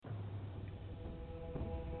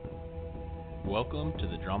Welcome to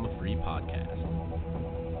the Drama Free Podcast.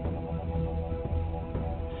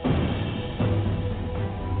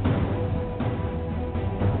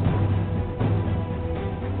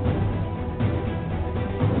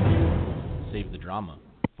 Save the drama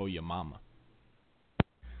for your mama.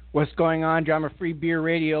 What's going on, Drama Free Beer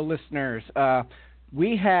Radio listeners?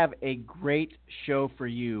 We have a great show for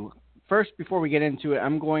you. First, before we get into it,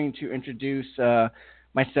 I'm going to introduce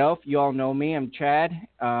myself. You all know me. I'm Chad,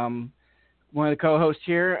 one of the co-hosts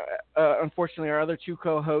here. Unfortunately, our other two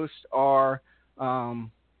co-hosts are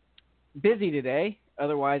busy today,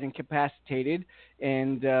 otherwise incapacitated,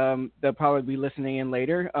 and they'll probably be listening in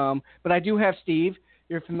later. But I do have Steve.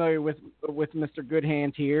 You're familiar with Mr. Good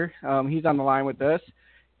Hand here. He's on the line with us.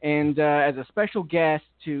 And as a special guest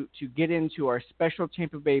to get into our special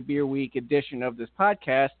Tampa Bay Beer Week edition of this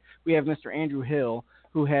podcast, we have Mr. Andrew Hill,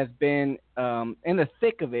 who has been in the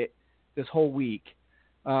thick of it this whole week.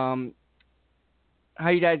 How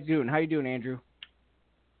you guys doing? How you doing, Andrew?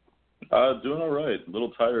 Doing all right. A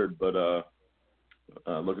little tired, but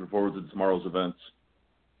looking forward to tomorrow's events.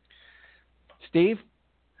 Steve,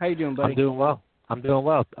 how you doing, buddy? I'm doing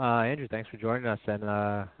well. Andrew, thanks for joining us, and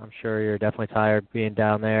I'm sure you're definitely tired being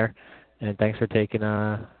down there, and thanks for taking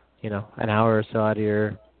an hour or so out of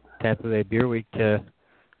your Tampa Bay Beer Week to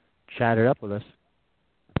chat it up with us.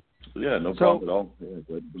 Yeah, no problem at all.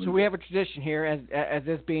 Yeah, so we have a tradition here, as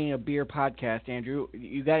this being a beer podcast. Andrew,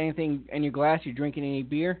 you got anything in your glass? You drinking any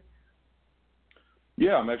beer?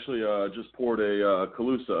 Yeah, I'm actually just poured a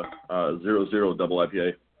Calusa 00 double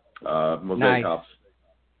IPA, Mosaic hops.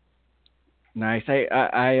 Nice.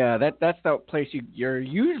 That's the place you're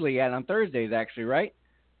usually at on Thursdays, actually, right?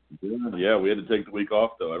 Yeah, we had to take the week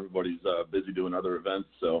off though. Everybody's busy doing other events,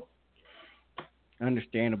 so.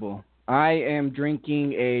 Understandable. I am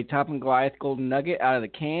drinking a Top and Goliath Golden Nugget out of the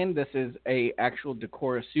can. This is a actual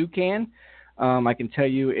Decorah Sioux can. I can tell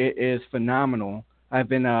you it is phenomenal. I've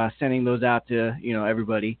been sending those out to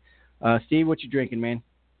everybody. Steve, what you drinking, man?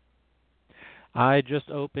 I just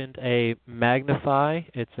opened a Magnify.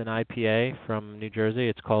 It's an IPA from New Jersey.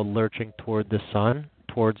 It's called Lurching Towards the Sun.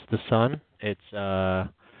 It's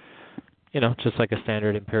just like a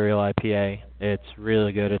standard Imperial IPA. It's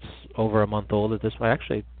really good. It's over a month old at this point.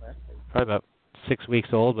 Actually, probably about 6 weeks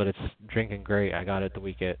old, but it's drinking great. I got it the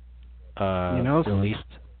week it released,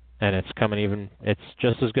 and it's it's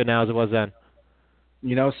just as good now as it was then.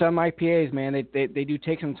 Some IPAs, man, they do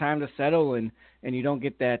take some time to settle, and you don't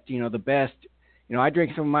get that, the best. I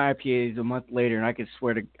drink some of my IPAs a month later, and I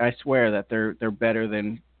swear that they're better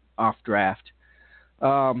than off draft.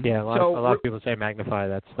 A lot of people say Magnify.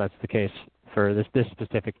 That's the case for this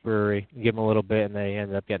specific brewery. You give them a little bit, and they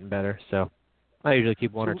end up getting better. So I usually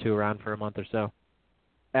keep one or two around for a month or so.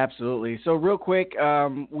 Absolutely. So real quick,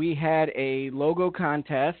 we had a logo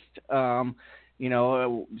contest. Design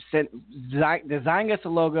us a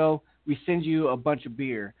logo. We send you a bunch of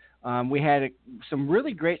beer. We had some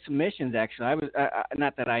really great submissions, actually. I was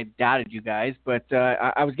not that I doubted you guys, but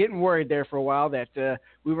I was getting worried there for a while that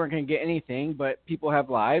we weren't going to get anything. But people have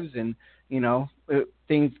lives, and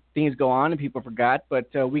things go on, and people forgot. But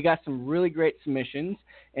we got some really great submissions,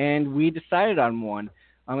 and we decided on one.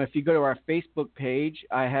 If you go to our Facebook page,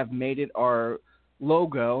 I have made it our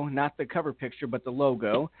logo, not the cover picture, but the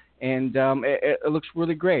logo, and it looks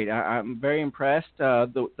really great. I'm very impressed.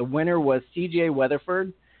 The winner was CJ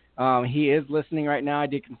Weatherford. He is listening right now. I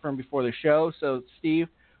did confirm before the show. So,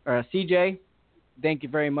 CJ, thank you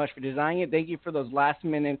very much for designing it. Thank you for those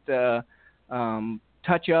last-minute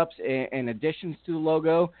touch-ups and additions to the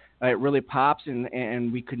logo. It really pops,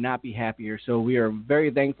 and we could not be happier. So we are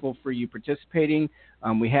very thankful for you participating.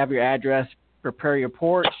 We have your address. Prepare your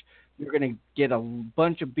porch. You're going to get a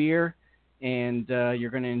bunch of beer, and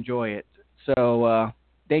you're going to enjoy it. So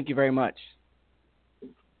thank you very much.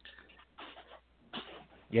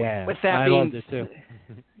 Yeah, with that I loved it too.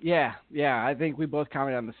 yeah, I think we both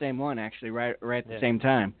commented on the same one, actually, right at the same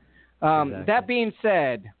time. Exactly. That being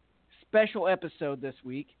said, special episode this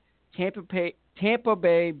week, Tampa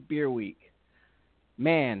Bay Beer Week.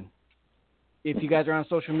 Man, if you guys are on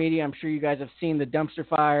social media, I'm sure you guys have seen the dumpster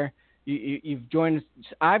fire. You've joined.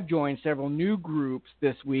 I've joined several new groups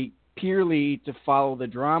this week purely to follow the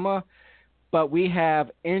drama, but we have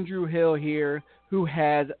Andrew Hill here, who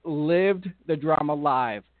has lived the drama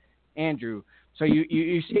live. Andrew, so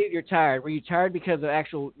you say you're tired. Were you tired because of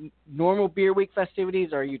actual normal Beer Week festivities,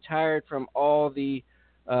 or are you tired from all the,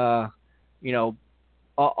 all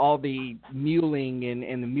the muling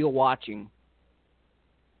and the mule watching?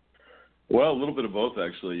 Well, a little bit of both,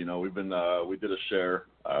 actually. We've been we did a share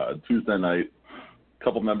Tuesday night. A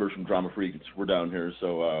couple members from Drama Freaks were down here,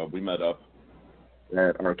 so we met up.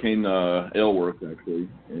 at Arcane Ale Works, actually,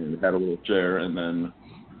 and had a little share, and then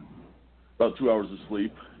about 2 hours of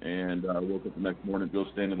sleep, and woke up the next morning to go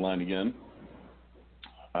stand in line again.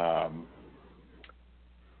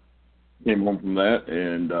 Came home from that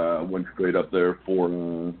and went straight up there for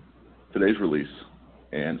today's release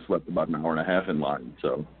and slept about an hour and a half in line.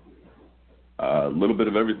 So a little bit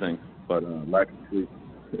of everything, but lack of sleep.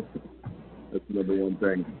 That's the number one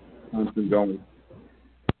thing. Constant going.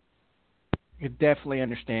 You definitely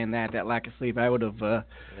understand that lack of sleep. I would have,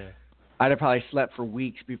 I'd have probably slept for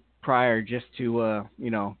weeks prior just to,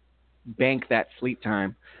 bank that sleep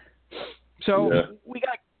time. So we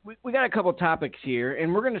got a couple topics here,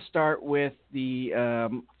 and we're going to start with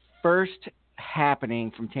the first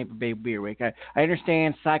happening from Tampa Bay Beer Week. I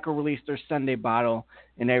understand Cycle released their Sunday bottle,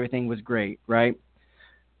 and everything was great, right?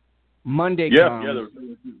 Monday comes. Yeah, there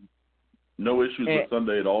was no issues with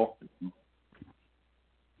Sunday at all.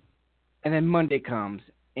 And then Monday comes,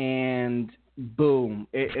 and boom,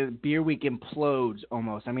 Beer Week implodes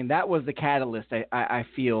almost. I mean, that was the catalyst, I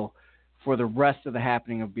feel, for the rest of the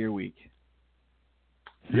happening of Beer Week.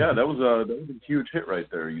 Yeah, that was a huge hit right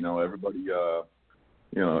there. Everybody,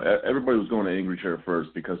 everybody was going to Angry Chair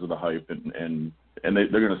first because of the hype, and they're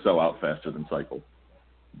going to sell out faster than Cycle.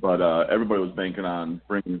 But everybody was banking on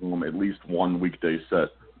bringing home at least one weekday set,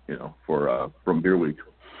 from Beer Week.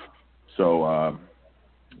 So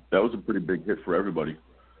that was a pretty big hit for everybody.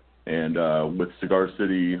 And with Cigar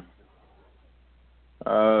City,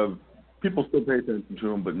 people still pay attention to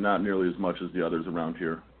them, but not nearly as much as the others around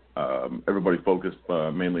here. Everybody focused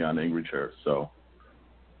mainly on Angry Chair, so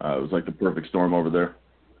it was like the perfect storm over there.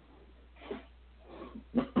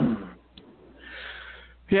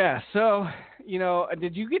 Yeah, so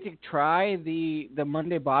did you get to try the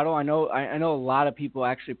Monday bottle? I know a lot of people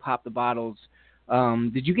actually pop the bottles.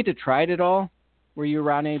 Did you get to try it at all? Were you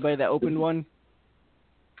around anybody that opened one?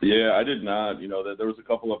 Yeah, I did not. There was a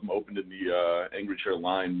couple of them opened in the Angry Chair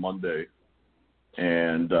line Monday,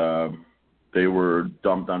 and they were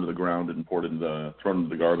dumped onto the ground and thrown into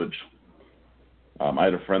the garbage. I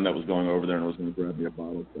had a friend that was going over there and was going to grab me a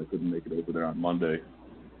bottle, so I couldn't make it over there on Monday.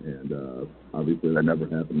 And obviously that never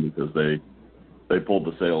happened because they pulled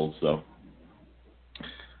the sales. So.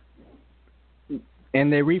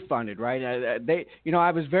 And they refunded, right?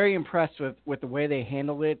 I was very impressed with the way they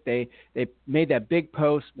handled it. They made that big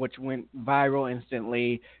post, which went viral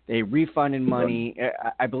instantly. They refunded money.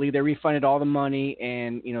 I believe they refunded all the money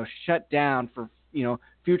and shut down for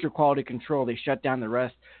future quality control. They shut down the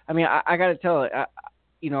rest. I mean, I got to tell it,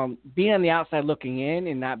 being on the outside looking in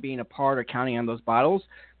and not being a part or counting on those bottles,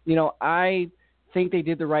 I think they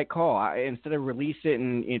did the right call. Instead of release it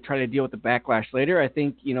and try to deal with the backlash later, I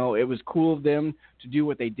think it was cool of them to do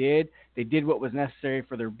what they did. They did what was necessary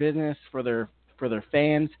for their business, for their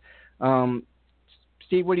fans.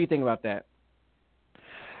 Steve, what do you think about that?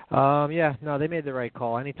 They made the right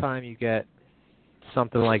call. Anytime you get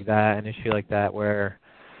something like that, an issue like that, where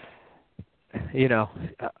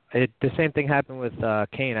the same thing happened with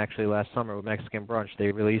Kane actually last summer with Mexican Brunch.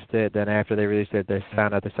 They released it, then after they released it, they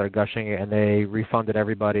found out they started gushing it, and they refunded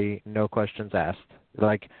everybody, no questions asked.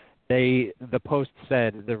 Like the post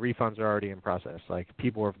said, the refunds are already in process. Like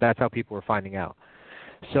that's how people were finding out.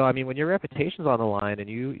 So I mean, when your reputation's on the line and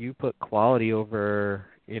you put quality over,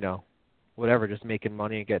 whatever, just making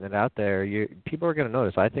money and getting it out there, people are going to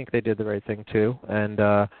notice. I think they did the right thing too,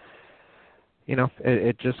 and.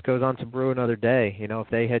 It just goes on to brew another day. If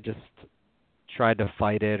they had just tried to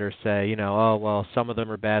fight it or say, oh, well, some of them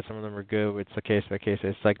are bad, some of them are good, it's a case by case.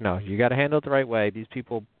 It's like, no, you got to handle it the right way. These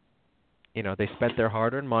people, they spent their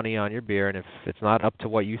hard-earned money on your beer, and if it's not up to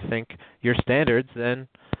what you think your standards, then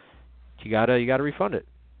you gotta refund it.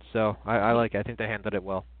 So I think they handled it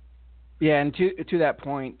well. Yeah, and to that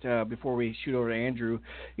point, before we shoot over to Andrew,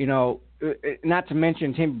 not to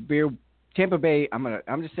mention Tampa Bay, I'm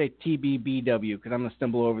gonna say TBBW because I'm gonna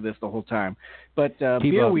stumble over this the whole time. But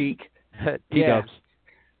Beer Week,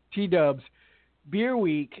 T-dubs, Beer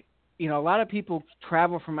Week. A lot of people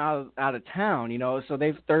travel from out of town. So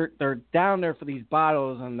they're down there for these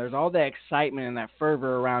bottles, and there's all that excitement and that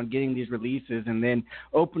fervor around getting these releases, and then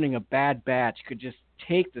opening a bad batch could just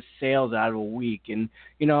take the sales out of a week. And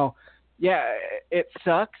it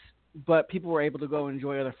sucks. But people were able to go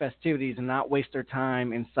enjoy other festivities and not waste their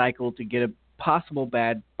time in Cycle to get a possible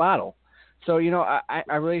bad bottle. So,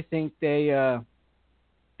 I really think they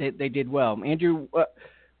did well. Andrew,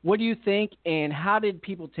 what do you think, and how did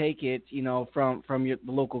people take it, from the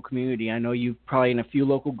local community? I know you've probably in a few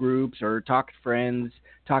local groups or talked to friends,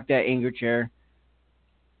 talked at Angry Chair.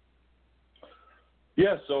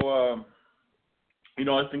 Yeah, so I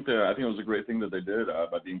think it was a great thing that they did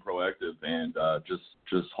by being proactive and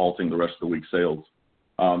just halting the rest of the week's sales.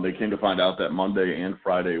 They came to find out that Monday and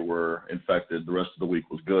Friday were infected. The rest of the week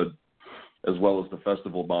was good, as well as the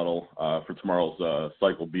festival bottle for tomorrow's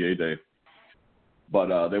Cycle BA Day.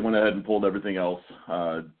 But they went ahead and pulled everything else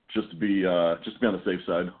just to be on the safe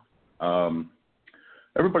side.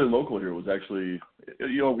 Everybody local here was actually,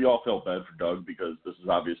 we all felt bad for Doug because this is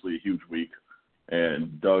obviously a huge week,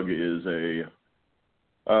 and Doug is a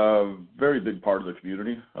very big part of the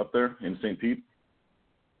community up there in St. Pete.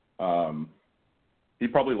 He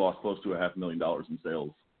probably lost close to $500,000 in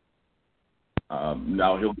sales.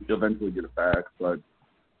 Now he'll eventually get it back, but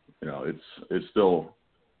it's still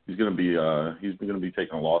he's going to be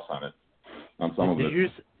taking a loss on it on some of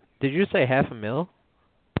it. Did you say $500,000?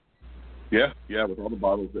 Yeah, with all the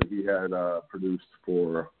bottles that he had produced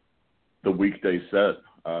for the weekday set,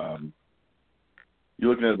 you're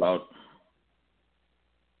looking at about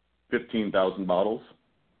 15,000 bottles.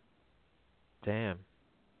 Damn.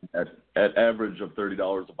 At average of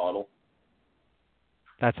 $30 a bottle.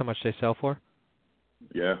 That's how much they sell for?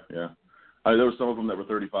 Yeah. There were some of them that were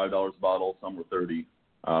 $35 a bottle, some were $30.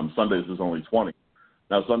 Sundays was only $20.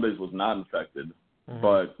 Now Sundays was not infected,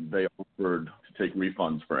 but they offered to take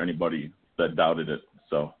refunds for anybody that doubted it.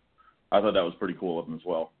 So I thought that was pretty cool of them as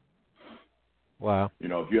well. Wow.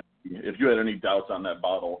 If you had any doubts on that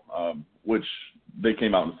bottle, which they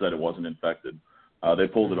came out and said it wasn't infected, they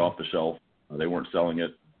pulled it off the shelf. They weren't selling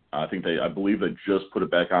it. I believe they just put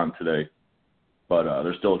it back on today, but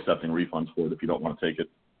they're still accepting refunds for it if you don't want to take it.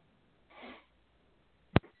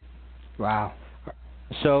 Wow.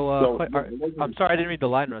 So I'm sorry I didn't read the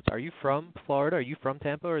line notes. Are you from Florida? Are you from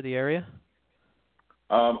Tampa or the area?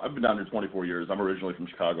 I've been down here 24 years. I'm originally from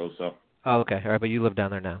Chicago, so. Oh, okay. All right, but you live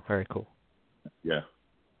down there now. Very cool. Yeah.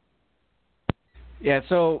 Yeah.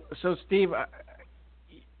 So Steve,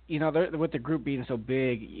 with the group being so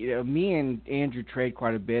big, me and Andrew trade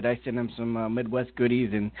quite a bit. I send him some Midwest goodies,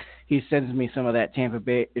 and he sends me some of that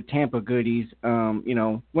Tampa goodies.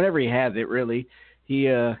 Whenever he has it, really, he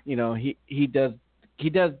does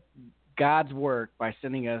God's work by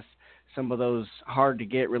sending us some of those hard to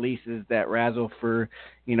get releases that razzle for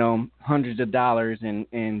hundreds of dollars, and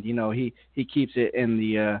he keeps it in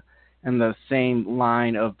the same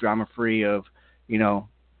line of drama free of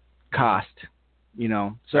cost.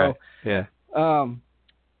 So right. Yeah.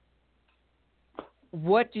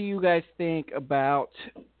 What do you guys think about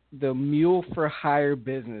the mule for hire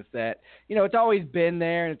business? That it's always been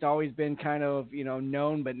there, and it's always been kind of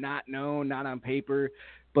known but not known, not on paper,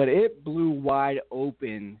 but it blew wide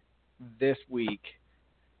open this week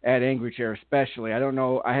at Angry Chair, especially. I don't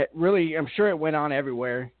know. I'm sure it went on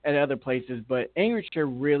everywhere at other places, but Angry Chair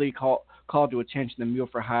really called to attention the mule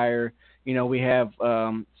for hire. We have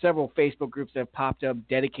several Facebook groups that have popped up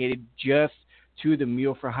dedicated just to the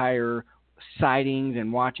mule for hire sightings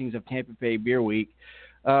and watchings of Tampa Bay Beer Week.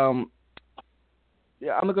 I'm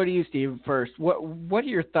gonna go to you, Steve, first. What are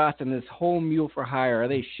your thoughts on this whole mule for hire? Are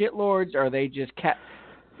they shitlords? Are they just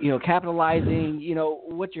capitalizing?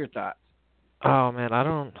 What's your thoughts? Oh man, I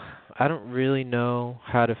don't really know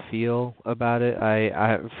how to feel about it.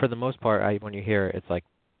 I for the most part, when you hear it, it's like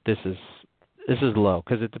this is low,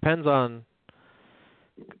 because it depends on.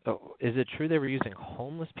 Is it true they were using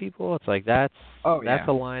homeless people? It's like that's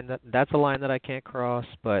a line that I can't cross.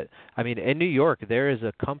 But I mean, in New York, there's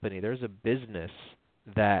a business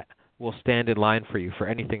that will stand in line for you for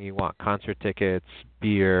anything you want: concert tickets,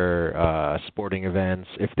 beer, sporting events.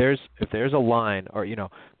 If there's a line, or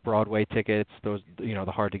Broadway tickets, those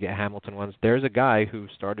the hard to get Hamilton ones. There's a guy who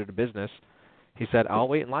started a business. He said, "I'll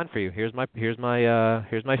wait in line for you. Here's my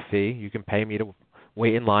fee. You can pay me to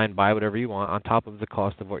wait in line, buy whatever you want on top of the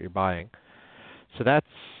cost of what you're buying." So that's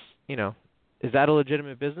is that a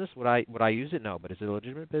legitimate business? Would I use it? No, but is it a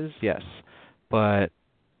legitimate business? Yes. But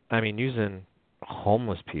I mean, using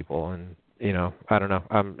homeless people and I don't know.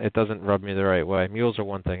 It doesn't rub me the right way. Mules are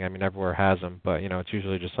one thing. I mean, everywhere has them, but it's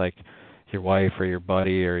usually just like your wife or your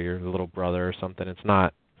buddy or your little brother or something. It's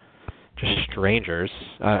not just strangers.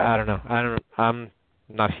 I don't know. I'm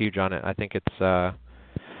not huge on it. I think it's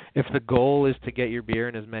if the goal is to get your beer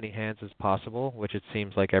in as many hands as possible, which it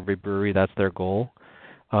seems like every brewery that's their goal,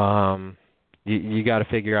 you got to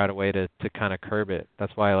figure out a way to kind of curb it.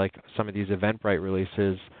 That's why I like some of these Eventbrite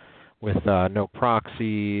releases with no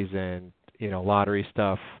proxies and lottery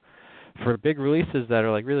stuff. For big releases that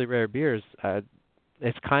are like really rare beers,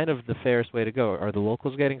 it's kind of the fairest way to go. Are the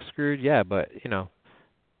locals getting screwed? Yeah, but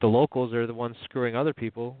the locals are the ones screwing other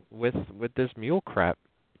people with this mule crap.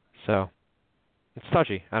 So it's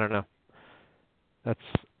touchy. I don't know.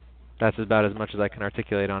 That's about as much as I can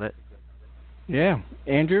articulate on it. Yeah,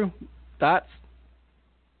 Andrew, thoughts?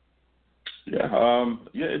 Yeah,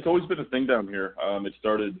 it's always been a thing down here. It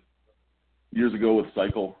started years ago with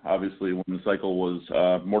cycle. Obviously, when the cycle was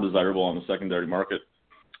more desirable on the secondary market,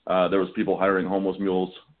 there was people hiring homeless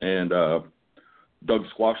mules, and Doug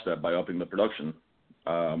squashed that by upping the production.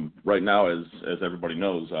 Right now, as everybody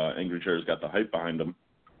knows, Angry Chair's got the hype behind them.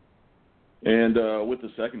 And with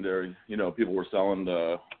the secondary, people were selling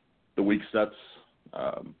the week sets,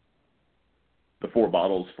 the 4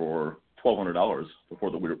 bottles for $1,200 before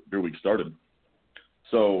the beer week started.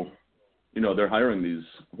 So, they're hiring these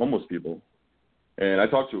homeless people. And I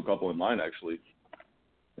talked to a couple in line, actually,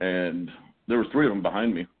 and there was 3 of them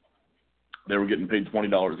behind me. They were getting paid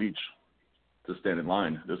 $20 each to stand in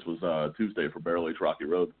line. This was Tuesday for Barrel Age Rocky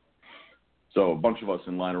Road. So a bunch of us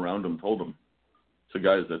in line around them told them, so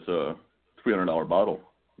guys, that's a $300 bottle.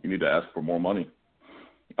 You need to ask for more money.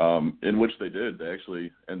 In which they did. They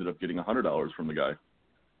actually ended up getting $100 from the guy.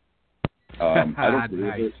 I don't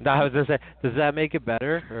nice. No, I was gonna say, does that make it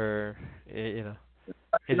better, or is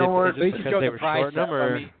it because they were shorting them,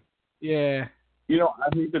 or? Yeah. I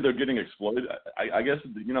think that they're getting exploited. I guess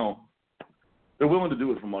they're willing to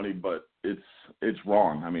do it for money, but it's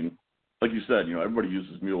wrong. I mean, like you said, everybody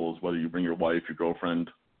uses mules, whether you bring your wife, your girlfriend,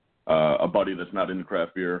 a buddy that's not into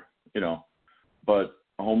craft beer, but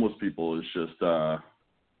homeless people is just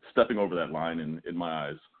stepping over that line in my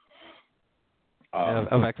eyes.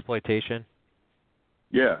 Of exploitation.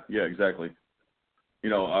 Yeah, exactly.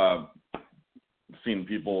 Seen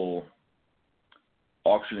people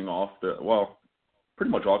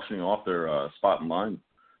pretty much auctioning off their spot in line.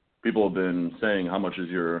 People have been saying, how much is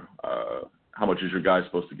your guy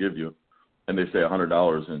supposed to give you? And they say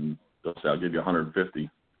 $100, and they'll say, I'll give you $150,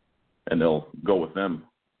 and they'll go with them.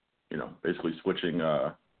 Basically switching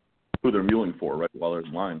who they're muling for right while they're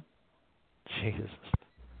in line. Jesus.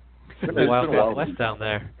 Wild West down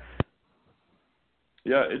there.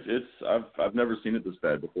 Yeah, I've never seen it this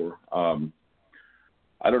bad before.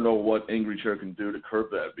 I don't know what Angry Chair can do to curb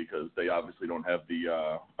that, because they obviously don't have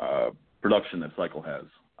the production that Cycle has.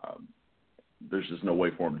 There's just no way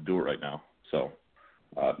for them to do it right now. So,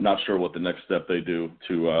 not sure what the next step they do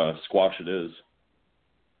to squash it is.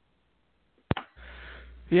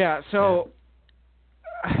 Yeah. So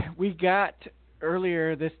we got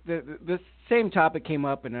earlier this same topic came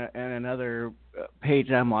up in another page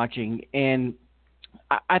that I'm watching, and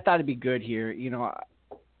I thought it'd be good here.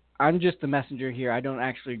 I'm just the messenger here. I don't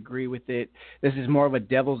actually agree with it. This is more of a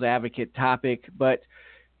devil's advocate topic, but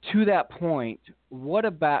to that point, what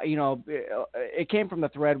about, it came from the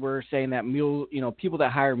thread where saying that people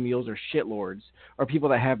that hire mules are shitlords, or people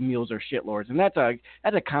that have mules are shitlords. And that's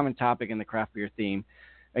a common topic in the craft beer theme,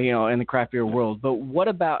 in the craft beer world. But what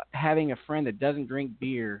about having a friend that doesn't drink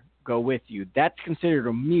beer go with you? That's considered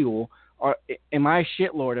a mule. Or am I a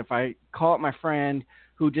shitlord if I call up my friend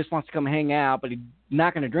who just wants to come hang out, but he's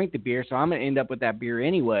not going to drink the beer, so I'm going to end up with that beer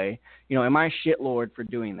anyway? Am I a shitlord for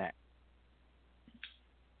doing that?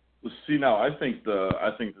 See, now I think the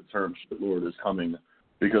term shitlord is coming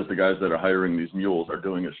because the guys that are hiring these mules are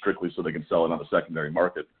doing it strictly so they can sell it on the secondary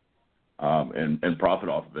market and profit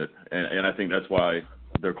off of it. And I think that's why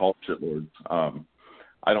they're called shitlords.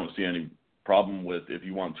 I don't see any problem with, if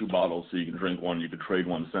you want 2 bottles so you can drink one, you can trade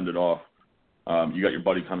one, send it off. You got your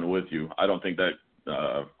buddy coming with you. I don't think that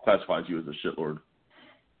classifies you as a shitlord.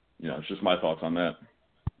 It's just my thoughts on that.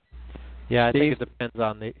 Yeah, I think it depends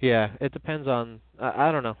on it depends on,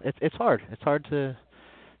 I don't know. It's hard. It's hard to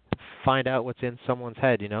find out what's in someone's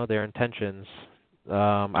head, their intentions.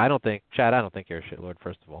 I don't think you're a shitlord,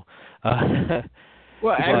 first of all.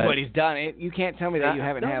 Well, everybody's done it. You can't tell me that you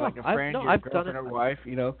haven't had like a friend, your girlfriend or wife,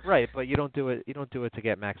 Right, but you don't do it to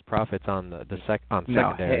get max profits on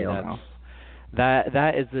secondary. No.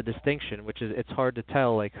 That is the distinction, which is, it's hard to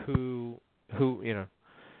tell like who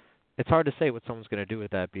it's hard to say what someone's going to do with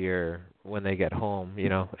that beer when they get home,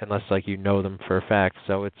 unless like them for a fact.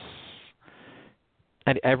 So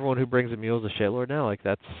and everyone who brings a mule is a shitlord now. Like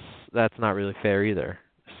that's not really fair either.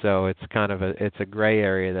 So it's kind of a gray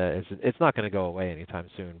area that it's not going to go away anytime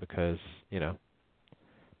soon, because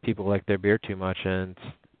people like their beer too much, and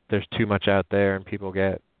there's too much out there, and people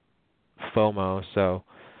get FOMO. So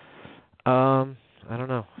I don't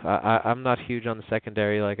know. I'm not huge on the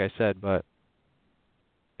secondary, like I said, but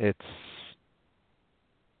it's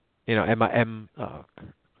yeah, I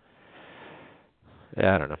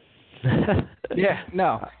don't know. Yeah,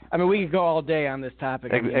 no. I mean, we could go all day on this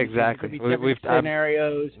topic. Exactly. We've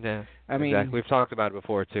scenarios. Yeah. I mean, exactly. We've talked about it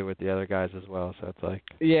before too with the other guys as well. So it's like,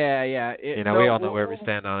 yeah. We all know where we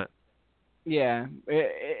stand on it. Yeah,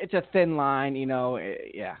 it's a thin line,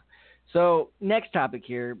 yeah. So next topic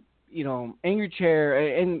here. Angry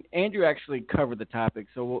Chair, and Andrew actually covered the topic,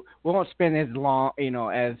 so we won't spend as long,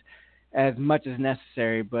 as much as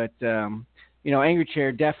necessary. But Angry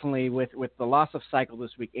Chair definitely, with the loss of Cycle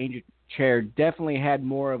this week, Angry Chair definitely had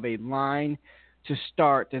more of a line to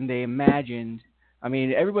start than they imagined. I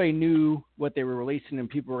mean, everybody knew what they were releasing, and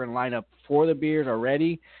people were going to line up for the beers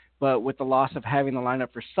already. But with the loss of having the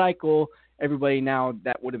lineup for Cycle, everybody now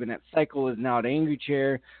that would have been at Cycle is now at Angry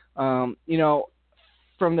Chair. From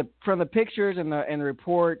the pictures and the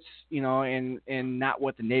reports, and not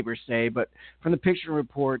what the neighbors say, but from the picture and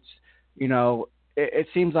reports, it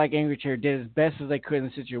seems like Angry Chair did as best as they could in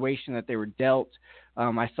the situation that they were dealt.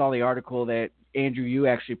 I saw the article that Andrew, you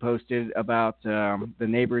actually posted about the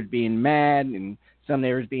neighbors being mad and some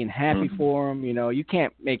neighbors being happy for them. You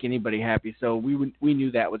can't make anybody happy, so we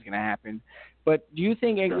knew that was going to happen. But do you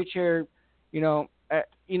think Angry Chair,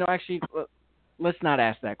 actually, let's not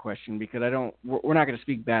ask that question because we're not going to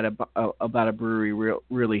speak bad about a brewery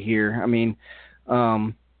really here. I mean,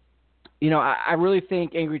 I really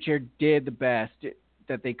think Angry Chair did the best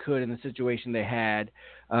that they could in the situation they had.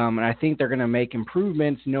 And I think they're going to make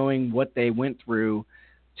improvements knowing what they went through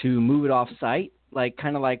to move it off site,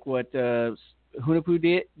 kind of like what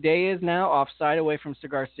Hunapoo Day is now, off site away from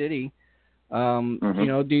Cigar City.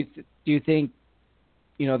 Do you think,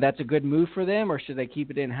 that's a good move for them, or should they keep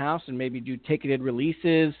it in-house and maybe do ticketed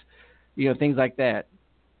releases, things like that?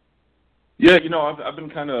 Yeah, I've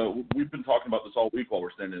been we've been talking about this all week while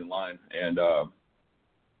we're standing in line, and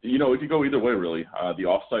it could go either way, really. The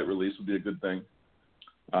off-site release would be a good thing,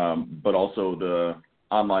 but also the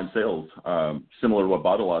online sales, similar to what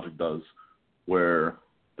Bottle Logic does, where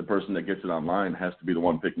the person that gets it online has to be the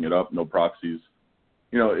one picking it up, no proxies.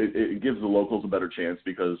 It gives the locals a better chance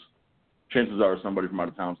because chances are somebody from out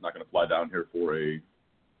of town is not going to fly down here for a,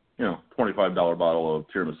 $25 bottle of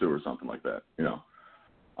tiramisu or something like that,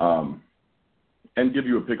 and give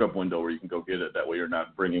you a pickup window where you can go get it. That way you're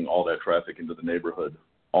not bringing all that traffic into the neighborhood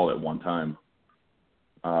all at one time.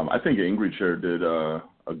 I think Angry Chair did a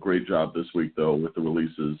great job this week, though, with the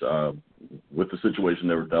releases, with the situation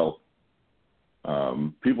they were dealt.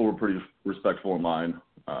 People were pretty respectful in line.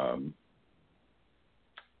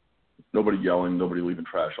 Nobody yelling, nobody leaving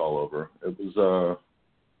trash all over. It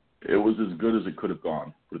was as good as it could have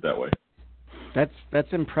gone, put it that way.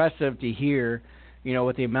 That's impressive to hear,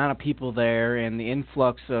 with the amount of people there and the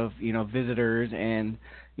influx of, visitors and,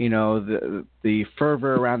 the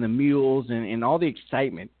fervor around the mules and all the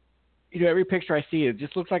excitement. Every picture I see, it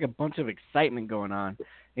just looks like a bunch of excitement going on,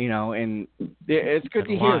 and it's good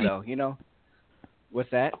to hear, though,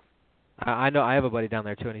 What's that? I know I have a buddy down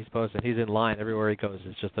there, too, and he's posted. He's in line everywhere he goes.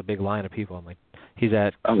 It's just a big line of people. I'm like, he's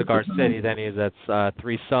at Cigar City, then he's at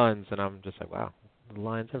Three Suns, and I'm just like, wow, the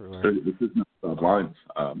lines everywhere. This isn't lines.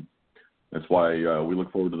 That's why we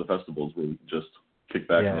look forward to the festivals where we can just kick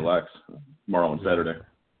back and relax tomorrow and Saturday.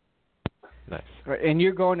 Nice. Right, and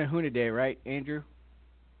you're going to Huna Day, right, Andrew?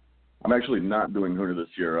 I'm actually not doing Huna this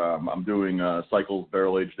year. I'm doing Cycles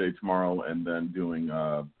Barrel Age Day tomorrow, and then doing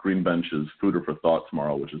Green Bench's Fooder for Thought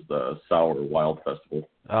tomorrow, which is the Sour Wild Festival.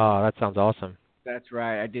 Oh, that sounds awesome. That's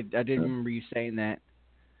right. I did remember you saying that.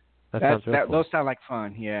 That sounds really cool. Those sound like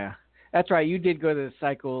fun. Yeah, that's right. You did go to the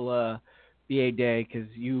Cycle BA Day because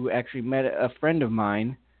you actually met a friend of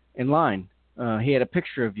mine in line. He had a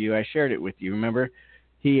picture of you. I shared it with you. Remember?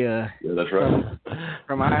 Yeah, that's right.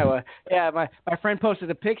 From Iowa. Yeah, my friend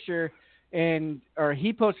posted a picture,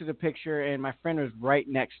 he posted a picture, and my friend was right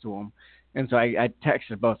next to him, and so I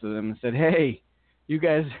texted both of them and said, "Hey, you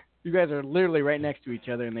guys are literally right next to each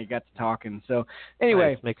other," and they got to talking. So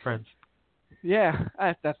anyway, nice. Make friends. Yeah,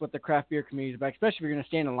 that's what the craft beer community is about. Especially if you're going to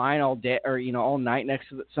stand in line all day or all night next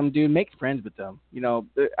to some dude, make friends with them.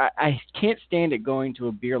 I can't stand it going to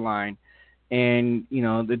a beer line, and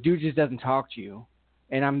the dude just doesn't talk to you.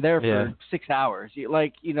 And I'm there for 6 hours.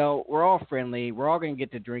 We're all friendly. We're all going to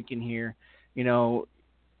get to drinking here.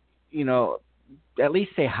 At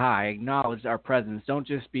least say hi, acknowledge our presence. Don't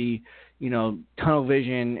just be, tunnel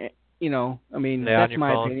vision. That's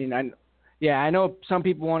my opinion. I know some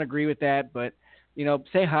people won't agree with that, but,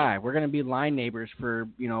 say hi. We're going to be line neighbors for,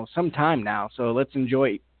 some time now. So let's enjoy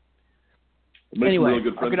it. Anyway, really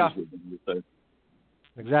good I'll get off.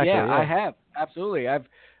 Exactly. Yeah, I have. Absolutely. I've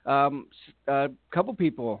a couple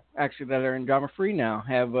people actually that are in Drama Free now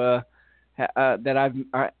have that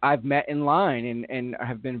I've met in line and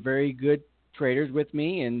have been very good traders with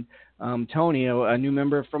me. And Tony, a new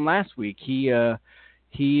member from last week, I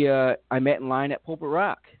met in line at Pulpit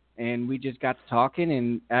Rock, and we just got to talking,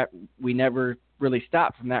 and we never really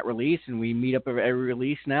stopped from that release, and we meet up every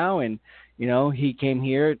release now. And he came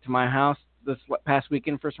here to my house this past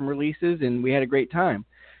weekend for some releases, and we had a great time.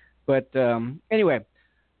 But anyway,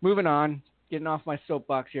 moving on, getting off my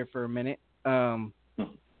soapbox here for a minute.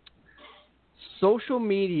 Social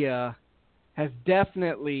media has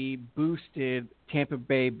definitely boosted Tampa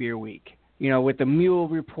Bay Beer Week. With the mule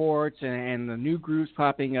reports and the new groups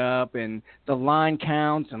popping up and the line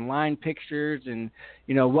counts and line pictures and,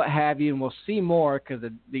 what have you. And we'll see more because,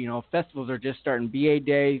 festivals are just starting. BA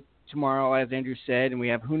Day tomorrow, as Andrew said, and we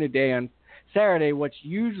have Huna Day on Saturday, which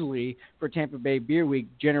usually for Tampa Bay Beer Week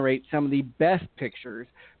generates some of the best pictures.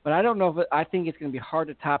 But I don't know I think it's going to be hard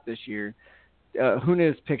to top this year.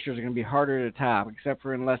 Huna's pictures are going to be harder to top, except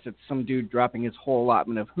for unless it's some dude dropping his whole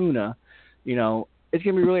allotment of Huna. It's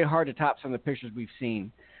going to be really hard to top some of the pictures we've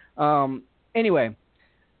seen. Anyway,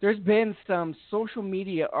 there's been some social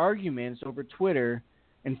media arguments over Twitter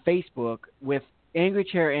and Facebook with Angry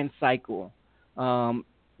Chair and Cycle.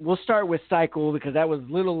 We'll start with Cycle because that was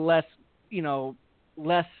a little less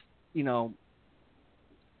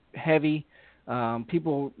heavy.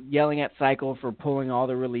 People yelling at Cycle for pulling all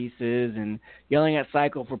the releases and yelling at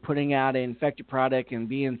Cycle for putting out an infected product and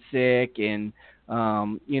being sick. And,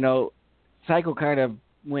 Cycle kind of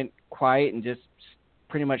went quiet and just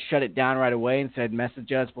pretty much shut it down right away and said,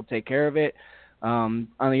 message us, we'll take care of it. On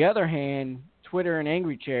the other hand, Twitter and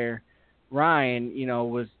Angry Chair, Ryan,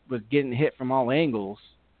 was getting hit from all angles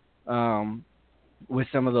with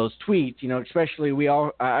some of those tweets, especially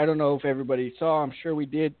I don't know if everybody saw, I'm sure we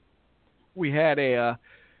did. We had a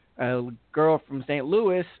girl from St.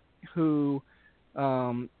 Louis who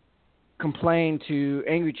complained to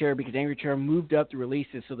Angry Chair because Angry Chair moved up the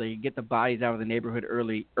releases so they could get the bodies out of the neighborhood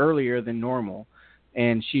earlier than normal.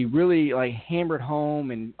 And she really hammered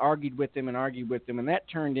home and argued with them, and that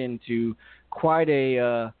turned into quite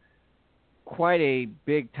a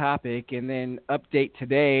big topic. And then update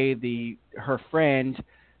today, her friend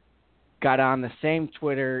got on the same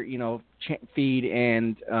Twitter, feed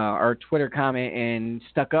and our Twitter comment and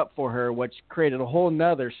stuck up for her, which created a whole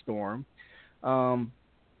nother storm.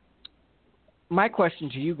 My question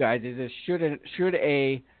to you guys is: should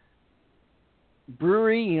a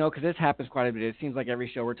brewery, because this happens quite a bit. It seems like every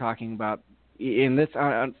show we're talking about. In this,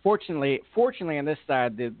 fortunately on this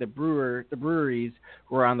side, the breweries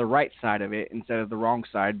were on the right side of it instead of the wrong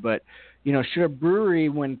side. But should a brewery,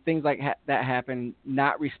 when things like that happen,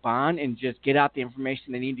 not respond and just get out the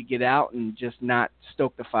information they need to get out and just not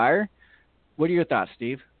stoke the fire? What are your thoughts,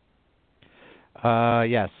 Steve?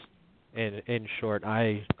 Yes. In short,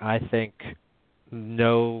 I think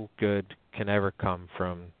no good can ever come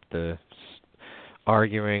from the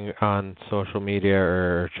arguing on social media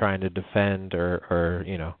or trying to defend or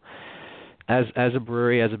as a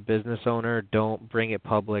brewery, as a business owner, don't bring it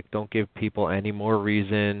public. Don't give people any more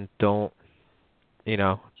reason. Don't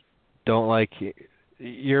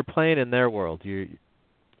you're playing in their world.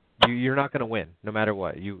 You're not going to win no matter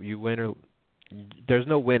what. You win or there's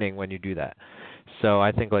no winning when you do that. So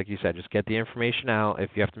I think, like you said, just get the information out.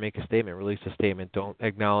 If you have to make a statement, release a statement. Don't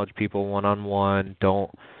acknowledge people one-on-one.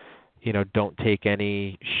 Don't take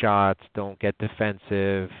any shots. Don't get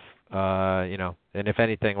defensive. And if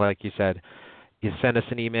anything, like you said, you send us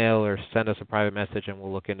an email or send us a private message, and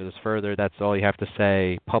we'll look into this further. That's all you have to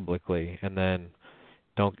say publicly, and then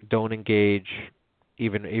don't engage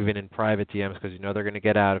even in private DMs because they're going to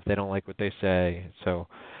get out if they don't like what they say. So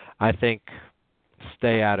I think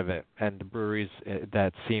stay out of it. And the breweries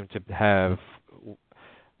that seem to have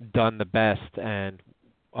done the best and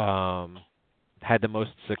had the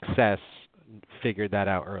most success figured that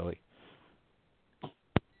out early.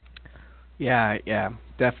 Yeah,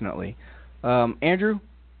 definitely. Andrew,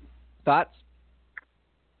 thoughts?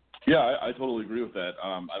 Yeah, I totally agree with that.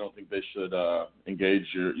 I don't think they should engage.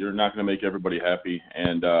 You're not going to make everybody happy.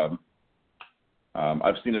 And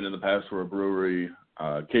I've seen it in the past where a brewery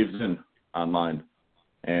caves in online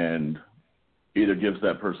and either gives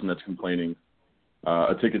that person that's complaining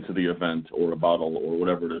a ticket to the event or a bottle or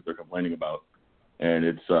whatever it is they're complaining about. And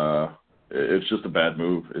it's just a bad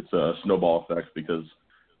move. It's a snowball effect because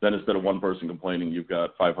then instead of one person complaining, you've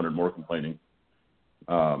got 500 more complaining.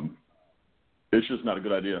 It's just not a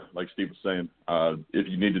good idea, like Steve was saying. If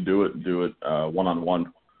you need to do it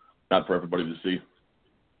one-on-one, not for everybody to see.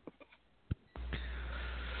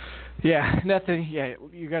 Yeah,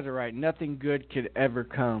 you guys are right. Nothing good could ever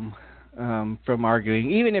come from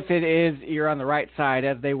arguing. Even if it is you're on the right side,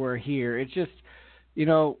 as they were here. It's just,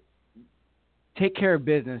 take care of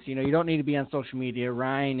business. You don't need to be on social media.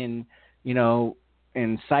 Ryan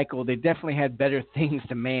and Cycle, they definitely had better things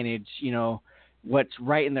to manage, what's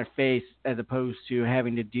right in their face as opposed to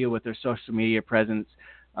having to deal with their social media presence.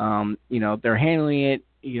 They're handling it.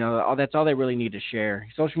 That's all they really need to share.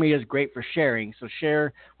 Social media is great for sharing. So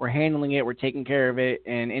share, we're handling it, we're taking care of it,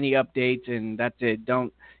 and any updates, and that's it.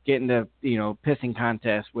 Don't get into, pissing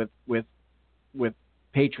contests with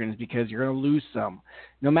patrons, because you're going to lose some.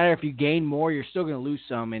 No matter if you gain more, you're still going to lose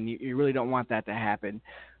some, and you really don't want that to happen.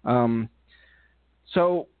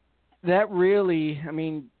 So that really,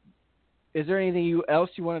 is there anything else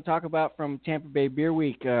you want to talk about from Tampa Bay Beer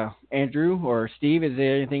Week, Andrew or Steve? Is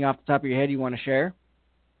there anything off the top of your head you want to share?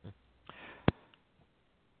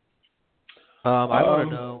 I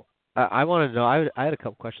want to know. I had a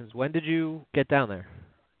couple questions. When did you get down there?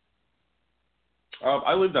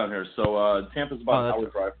 I live down here, so Tampa's about an hour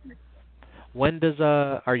drive from me. When does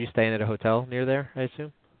are you staying at a hotel near there, I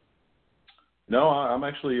assume? No, I'm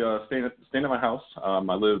actually staying at my house. I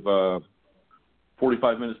live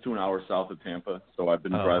 45 minutes to an hour south of Tampa, so I've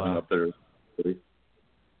been driving up there.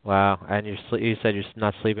 Wow, and you said you're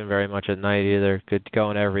not sleeping very much at night either. Good to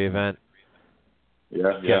go in every event.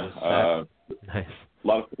 Yeah. Nice. A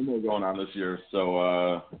lot of FOMO going on this year,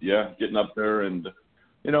 so getting up there, and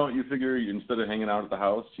you figure instead of hanging out at the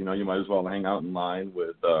house, you might as well hang out in line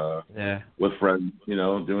with friends,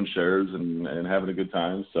 doing shares and having a good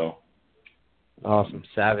time. So awesome,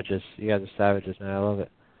 savages! You guys are savages, man. I love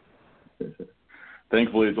it.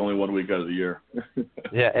 Thankfully, it's only 1 week out of the year.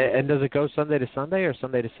 Yeah, and does it go Sunday to Sunday or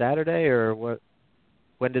Sunday to Saturday, or what?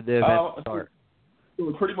 When did the event start? So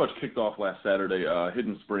it pretty much kicked off last Saturday.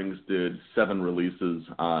 Hidden Springs did 7 releases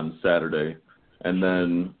on Saturday, and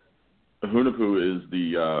then Hunahpu is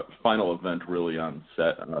the final event really on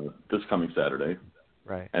this coming Saturday.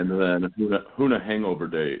 Right. And then Huna Hangover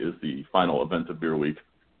Day is the final event of Beer Week,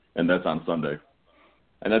 and that's on Sunday.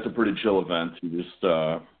 And that's a pretty chill event. You just,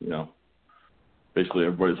 basically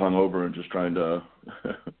everybody's hungover and just trying to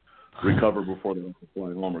recover before they have to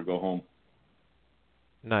fly home or go home.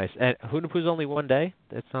 Nice. And Hunahpu's only 1 day?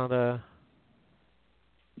 That's not a...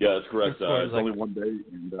 Yeah, that's correct. It's only 1 day,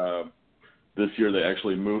 and this year they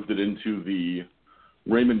actually moved it into the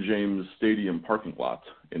Raymond James Stadium parking lot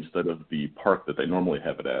instead of the park that they normally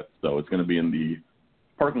have it at. So it's going to be in the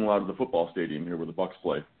parking lot of the football stadium here where the Bucs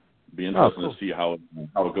play. Be interesting to see how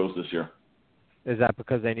it goes this year. Is that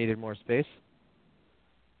because they needed more space?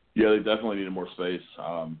 Yeah, they definitely needed more space.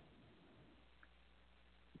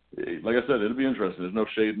 Like I said, it'll be interesting. There's no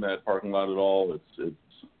shade in that parking lot at all. It's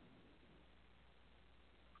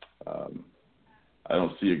I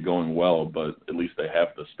don't see it going well, but at least they have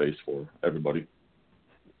the space for everybody.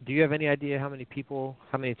 Do you have any idea how many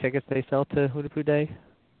tickets they sell to Hunahpu Day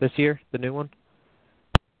this year, the new one?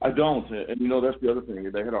 I don't, and that's the other thing.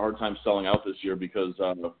 They had a hard time selling out this year because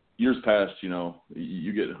years past,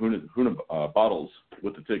 you get Huna bottles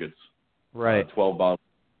with the tickets, right? 12 bottles,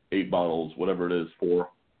 8 bottles, whatever it is, 4.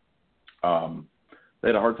 They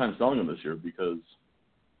had a hard time selling them this year because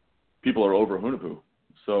people are over Hunahpu,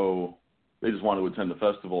 so they just want to attend the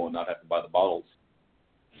festival and not have to buy the bottles.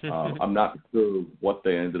 I'm not sure what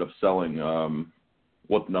they ended up selling,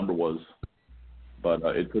 what the number was, but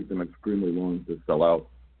it took them extremely long to sell out.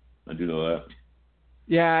 I do know that.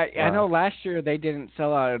 Yeah, I know last year they didn't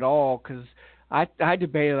sell out at all because I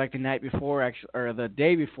debated like the night before, actually, or the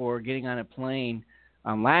day before, getting on a plane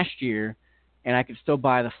last year, and I could still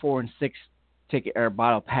buy the 4 and 6 ticket or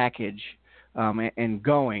bottle package and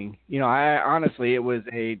going. I honestly, it was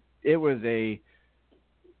a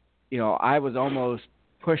I was almost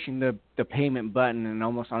pushing the payment button and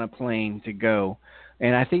almost on a plane to go.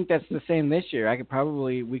 And I think that's the same this year. We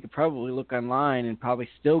could probably look online and probably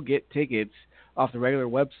still get tickets off the regular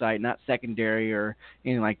website, not secondary or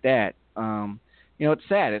anything like that. It's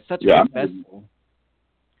sad. It's such a good festival.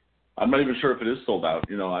 I'm not even sure if it is sold out.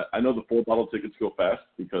 I know the 4 bottle tickets go fast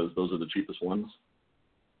because those are the cheapest ones.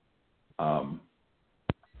 But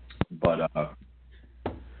as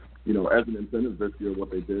an incentive this year, what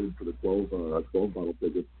they did for the 12 bottle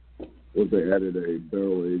tickets was they added a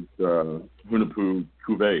barrel-aged Hunahpu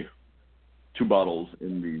Cuvée, 2 bottles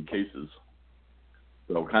in the cases.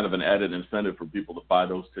 So kind of an added incentive for people to buy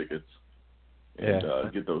those tickets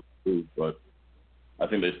and get those food. But I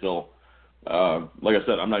think they still, like I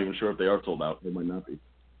said, I'm not even sure if they are sold out. They might not be.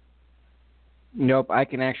 Nope, I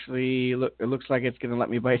can actually look. It looks like it's going to let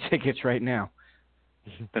me buy tickets right now.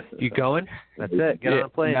 You going? That's it. Get on a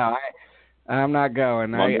plane. No, I'm not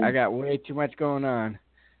going. I got way too much going on.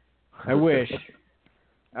 I wish.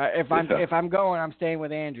 If I'm going, I'm staying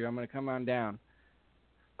with Andrew. I'm going to come on down.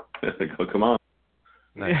 Come on.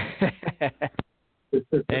 Nice.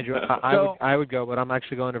 Andrew, I would go, but I'm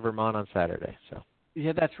actually going to Vermont on Saturday. So.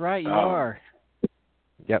 Yeah, that's right. You are.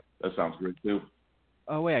 Yep. That sounds great too.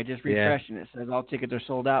 Oh wait, I just refreshed and it says all tickets are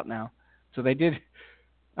sold out now. So they did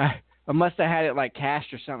I must have had it like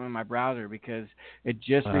cached or something in my browser because it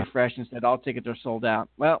just refreshed and said all tickets are sold out.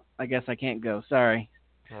 Well, I guess I can't go. Sorry.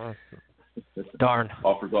 Darn.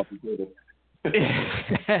 Offers off the table.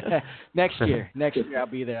 Next year I'll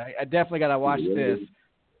be there. I definitely got to watch this.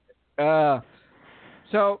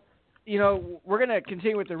 So, we're going to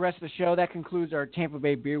continue with the rest of the show. That concludes our Tampa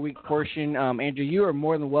Bay Beer Week portion. Andrew, you are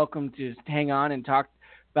more than welcome to hang on and talk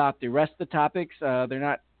about the rest of the topics. They're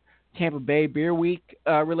not Tampa Bay Beer Week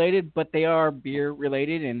related, but they are beer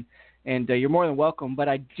related, and you're more than welcome. But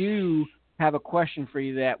I do have a question for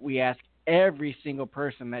you that we ask every single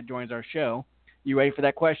person that joins our show. You ready for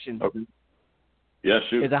that question? Okay. Yeah,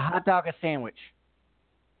 shoot. Is a hot dog a sandwich?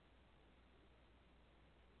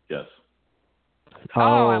 Yes.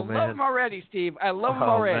 I man. love him already, Steve. I love him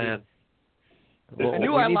already. Man. I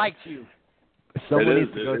knew I liked you. Someone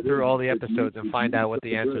needs to go through all the episodes and find out what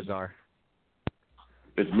the answers are.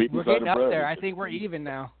 It's meat We're inside getting of up bread. there. I think we're even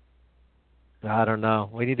now. I don't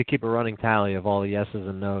know. We need to keep a running tally of all the yeses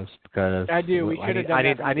and nos because I do. We should have done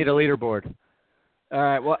that. I need a leaderboard. All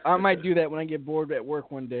right. Well, I might do that when I get bored at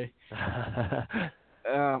work one day.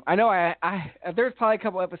 I know there's probably a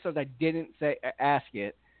couple episodes I didn't ask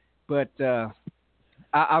it, but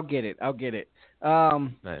I'll get it.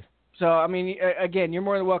 Nice. So, I mean, again, you're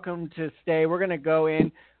more than welcome to stay. We're going to go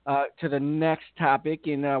in to the next topic,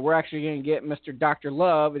 and we're actually going to get Mr. Dr.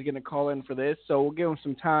 Love is going to call in for this, so we'll give him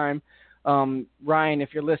some time. Ryan,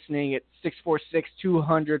 if you're listening, it's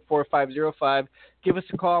 646-200-4505. Give us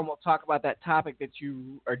a call, and we'll talk about that topic that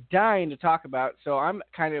you are dying to talk about. So I'm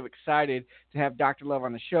kind of excited to have Dr. Love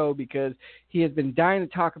on the show because he has been dying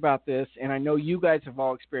to talk about this, and I know you guys have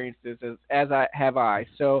all experienced this as I.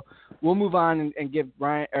 So we'll move on and give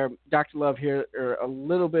Dr. Love here a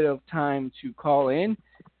little bit of time to call in.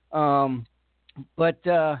 But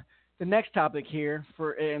the next topic here,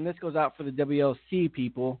 and this goes out for the WLC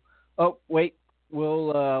people. Oh, wait,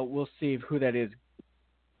 we'll see who that is.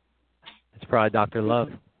 It's probably Dr. Love.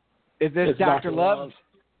 Is this Dr. Love?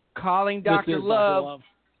 Calling Dr. Love.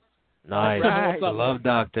 Nice. Right. Love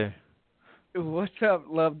Doctor. What's up,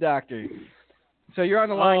 Love Doctor? So you're on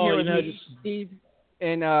the line here with me, Steve,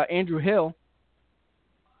 and Andrew Hill.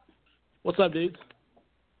 What's up, dudes?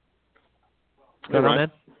 What's going on,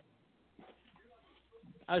 man?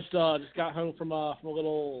 I just got home from a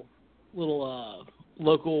little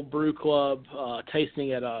local brew club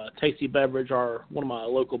tasting at Tasty Beverage, one of my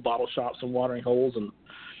local bottle shops and watering holes, and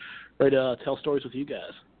ready to tell stories with you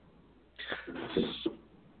guys.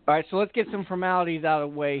 All right, so let's get some formalities out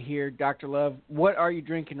of the way here, Dr. Love. What are you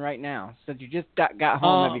drinking right now? Since you just got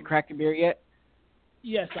home, have you cracked a beer yet?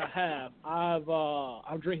 Yes, I have.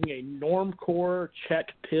 I'm drinking a Normcore Czech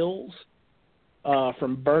Pils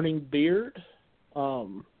from Burning Beard.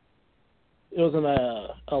 It was in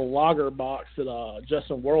a lager box that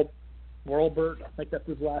Justin Whirlbert, I think that's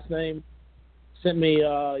his last name, sent me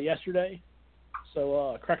yesterday.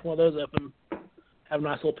 So cracked one of those up and have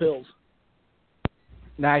nice little pills.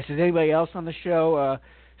 Nice. Is anybody else on the show,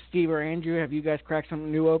 Steve or Andrew, have you guys cracked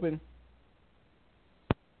something new open?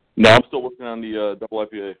 No, I'm still working on the double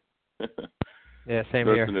IPA. Yeah, same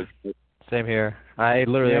here. Same here. I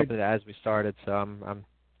literally opened it as we started, so I'm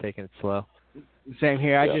taking it slow. Same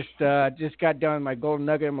here. I just got done with my golden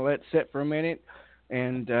nugget. I'm gonna let it sit for a minute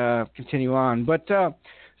and continue on. But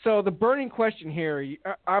so the burning question here,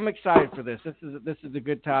 I'm excited for this. This is a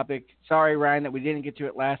good topic. Sorry, Ryan, that we didn't get to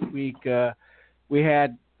it last week. We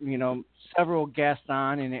had several guests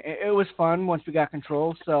on, and it was fun once we got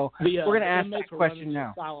control. So we're gonna ask that question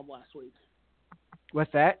now. Asylum last week.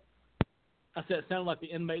 What's that? I said it sounded like the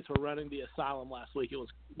inmates were running the asylum last week. It was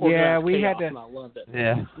we had to. And I loved it.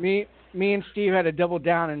 Yeah. Me and Steve had to double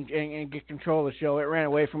down and get control of the show. It ran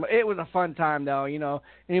away from. It was a fun time though.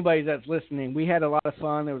 Anybody that's listening, we had a lot of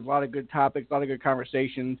fun. There was a lot of good topics, a lot of good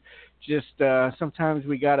conversations. Just sometimes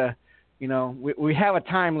we gotta, we have a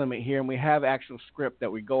time limit here, and we have actual script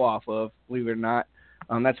that we go off of. Believe it or not,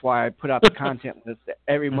 that's why I put out the content list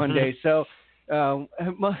every Monday. So.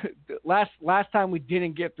 Last time we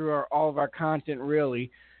didn't get through all of our content really,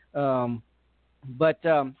 but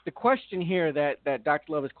the question here that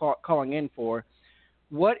Dr. Love is calling in for: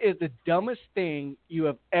 what is the dumbest thing you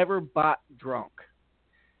have ever bought drunk?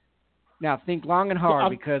 Now think long and hard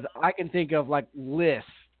because I can think of like lists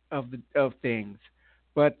of things,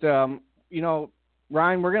 but Ryan,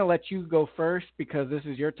 we're gonna let you go first because this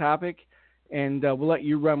is your topic, and we'll let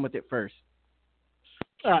you run with it first.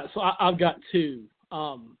 All right, so I've got two.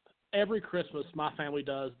 Every Christmas, my family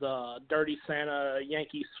does the Dirty Santa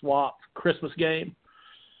Yankee Swap Christmas game.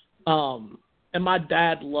 And my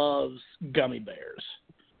dad loves gummy bears.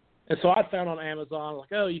 And so I found on Amazon,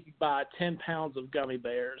 like, oh, you could buy 10 pounds of gummy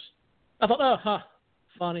bears. I thought,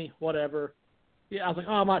 funny, whatever. Yeah, I was like,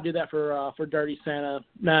 I might do that for Dirty Santa.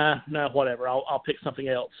 Nah, whatever. I'll pick something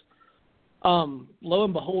else. Lo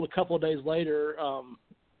and behold, a couple of days later, I'm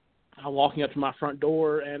walking up to my front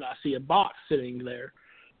door and I see a box sitting there.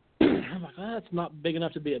 I'm like, that's not big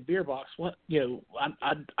enough to be a beer box. What?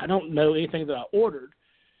 I don't know anything that I ordered.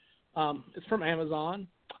 It's from Amazon.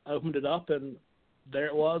 I opened it up and there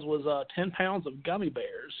it was 10 pounds of gummy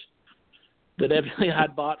bears that evidently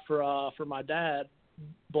I'd bought for my dad,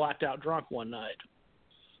 blacked out drunk one night.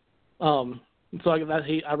 So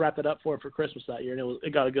I wrapped it up for him for Christmas that year, and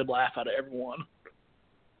it got a good laugh out of everyone.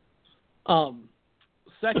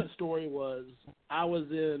 Second story was I was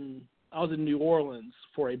in New Orleans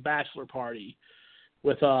for a bachelor party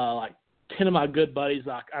with like 10 of my good buddies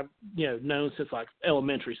I've known since like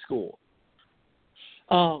elementary school.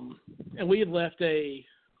 And we had left a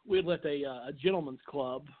gentleman's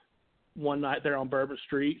club one night there on Bourbon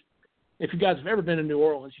Street. If you guys have ever been to New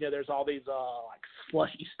Orleans, there's all these like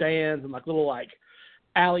slushy stands and like little like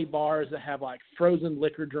alley bars that have like frozen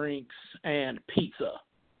liquor drinks and pizza.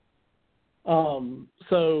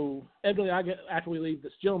 So evidently after we leave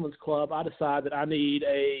this gentleman's club, I decide that I need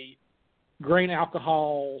a grain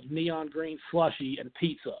alcohol neon green slushy and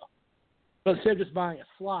pizza. But instead of just buying a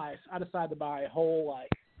slice, I decided to buy a whole like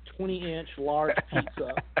 20-inch large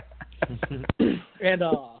pizza. And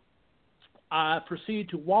I proceeded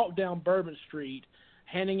to walk down Bourbon Street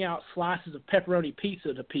handing out slices of pepperoni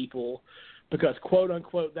pizza to people because, quote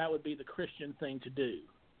unquote, that would be the Christian thing to do.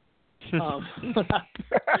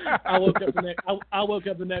 I woke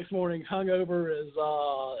up the next morning hungover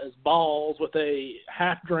as balls with a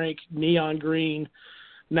half-drink neon green,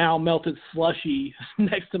 now melted slushy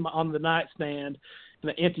next to on the nightstand and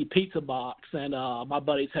an empty pizza box, and my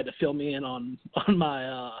buddies had to fill me in on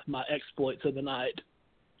my exploits of the night.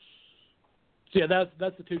 So yeah,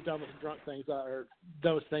 that's the two dumbest things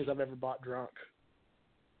I've ever bought drunk.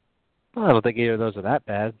 Well, I don't think either of those are that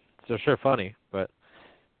bad. They're sure funny, but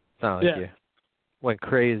it's not like you went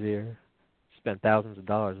crazy or spent thousands of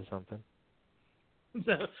dollars or something.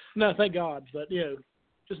 No, thank God. But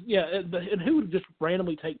and who would just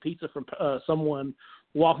randomly take pizza from someone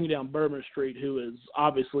walking down Bourbon Street who is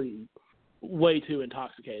obviously way too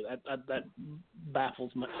intoxicated? That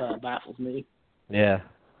baffles me. Yeah,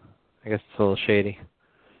 I guess it's a little shady.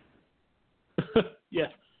 Yeah.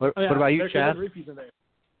 What about you, Chad?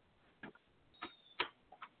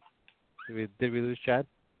 Did we lose Chad?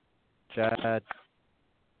 Chad.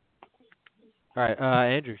 All right,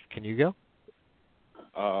 Andrew, can you go?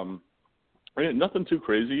 Nothing too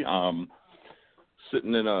crazy.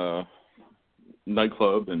 Sitting in a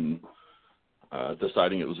nightclub and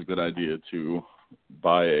deciding it was a good idea to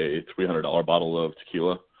buy a $300 bottle of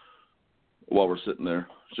tequila while we're sitting there,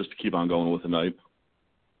 just to keep on going with the night.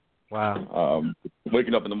 Wow.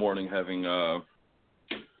 Waking up in the morning having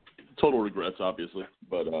total regrets, obviously,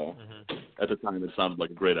 but at the time it sounded like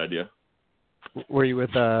a great idea. Were you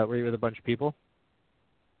with a bunch of people?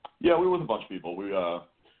 Yeah, we were with a bunch of people. We we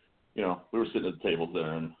were sitting at the tables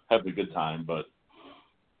there and having a good time, but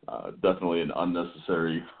definitely an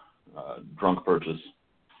unnecessary drunk purchase.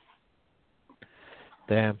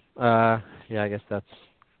 Damn. Yeah, I guess that's.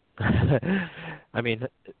 I mean,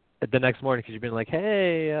 the next morning, because you've been like,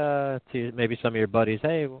 hey, to maybe some of your buddies,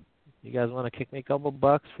 hey, you guys want to kick me a couple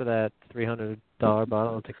bucks for that $300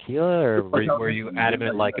 bottle of tequila, or were you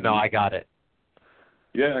adamant like, no, I got it?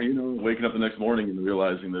 Yeah, waking up the next morning and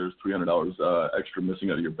realizing there's $300 extra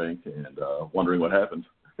missing out of your bank and wondering what happened.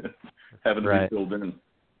 Having to be filled in.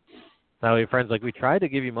 Now your friends like, we tried to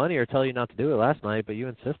give you money or tell you not to do it last night, but you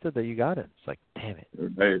insisted that you got it. It's like, damn it.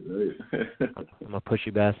 Right. I'm a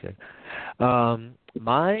pushy bastard.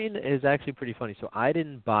 Mine is actually pretty funny. So I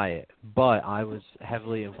didn't buy it, but I was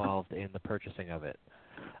heavily involved in the purchasing of it.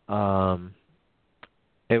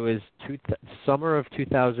 It was summer of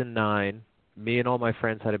 2009. Me and all my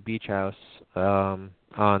friends had a beach house on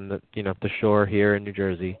the shore here in New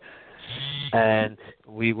Jersey. And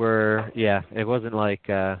we were, it wasn't like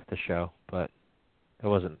the show, but it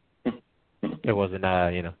wasn't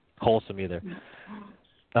wholesome either.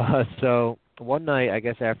 So one night, I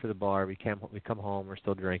guess after the bar, we come home, we're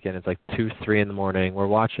still drinking. It's like 2, 3 in the morning. We're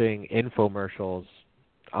watching infomercials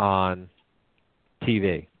on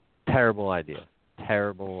TV. Terrible idea.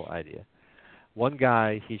 One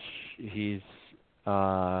guy, he's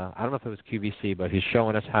I don't know if it was QVC, but he's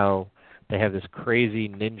showing us how they have this crazy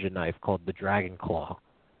ninja knife called the Dragon Claw.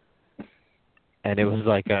 And it was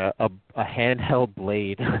like a handheld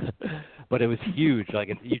blade, but it was huge. Like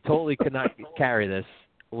you totally could not carry this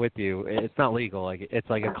with you. It's not legal. Like it's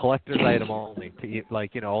like a collector's item only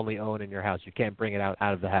to only own in your house. You can't bring it out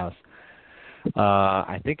of the house.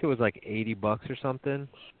 I think it was like $80 or something,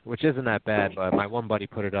 which isn't that bad. But my one buddy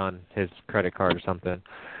put it on his credit card or something.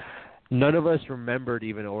 None of us remembered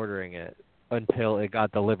even ordering it until it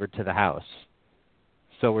got delivered to the house.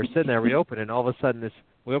 So we're sitting there, we open it, and all of a sudden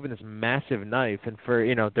we open this massive knife, and for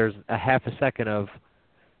there's a half a second of,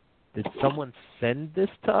 did someone send this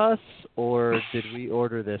to us, or did we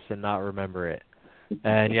order this and not remember it?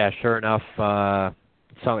 And yeah, sure enough,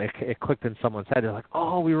 so it clicked in someone's head. They're like,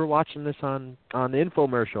 "Oh, we were watching this on the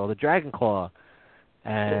infomercial, the Dragon Claw,"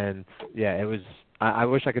 and yeah, it was. I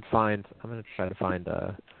wish I could find. I'm gonna try to find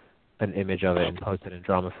an image of it and post it in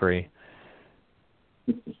Drama Free.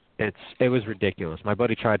 It was ridiculous. My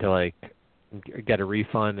buddy tried to get a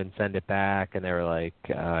refund and send it back, and they were like,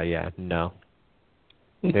 "Yeah, no."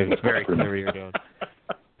 It was very clear what you were doing.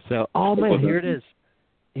 So, oh man, here it is.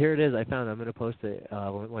 Here it is. I found it. I'm going to post it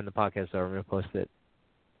when the podcast is over. I'm going to post it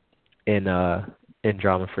in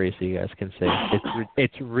Drama Free so you guys can see.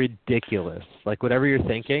 It's ridiculous. Like whatever you're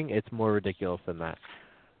thinking, it's more ridiculous than that.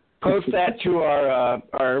 Post that to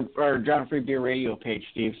our Drama Free Beer Radio page,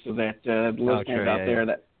 Steve, so that the listeners out there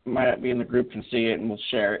that might not be in the group can see it, and we'll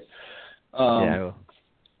share it. Yeah, I will.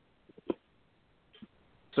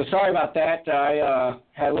 So sorry about that. I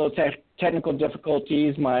had a little technical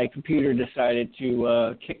difficulties. My computer decided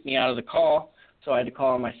to kick me out of the call, so I had to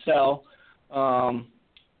call on my cell.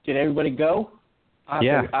 Did everybody go? I'll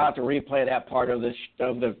have to replay that part of the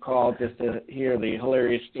call just to hear the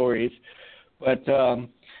hilarious stories. But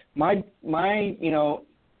my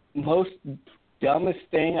most dumbest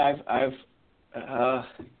thing I'd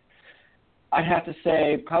have to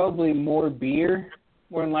say probably more beer,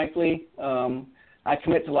 more than likely. I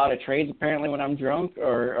commit to a lot of trades apparently when I'm drunk,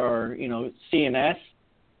 or CNS,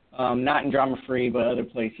 not in Drama Free, but other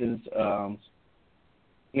places.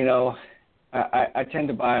 I tend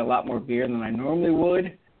to buy a lot more beer than I normally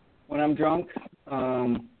would when I'm drunk.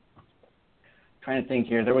 Trying to think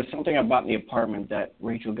here. There was something I bought in the apartment that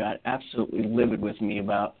Rachel got absolutely livid with me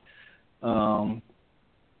about. I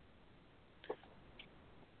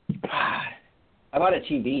bought a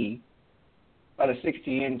TV, about a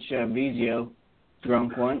 60-inch Vizio,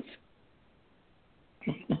 drunk once.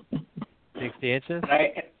 60 inches?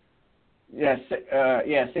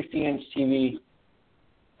 60-inch TV.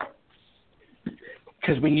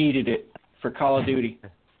 Because we needed it for Call of Duty.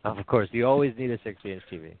 Of course, you always need a 60-inch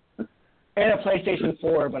TV. And a PlayStation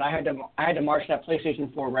 4, but I had to march that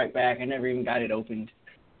PlayStation 4 right back. I never even got it opened.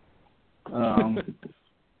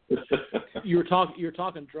 You're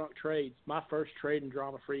talking drunk trades. My first trade in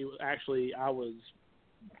Drama Free was actually I was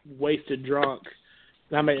wasted drunk,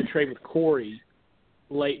 and I made a trade with Corey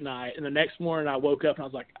late night. And the next morning I woke up and I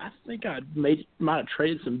was like, I think I might have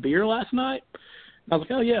traded some beer last night. And I was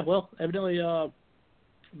like, oh yeah, well evidently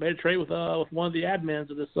made a trade with one of the admins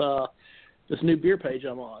of this new beer page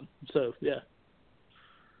I'm on. So yeah.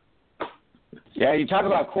 Yeah, you talk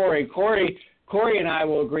about Corey. Corey and I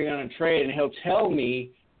will agree on a trade, and he'll tell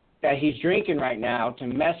me that he's drinking right now to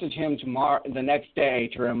message him the next day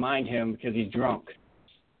to remind him because he's drunk.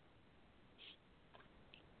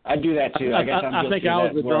 I do that too. I guess I'm guilty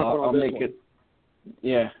of that as well. I'll make it.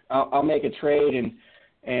 Yeah, I'll make a trade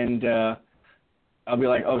and I'll be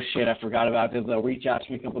like, oh shit, I forgot about this. They'll reach out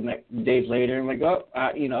to me a couple of days later and I'm like,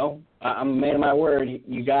 I'm a man of my word.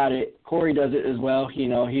 You got it. Corey does it as well.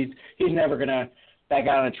 He's never gonna back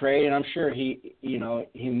out on a trade, and I'm sure he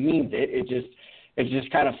means it. It's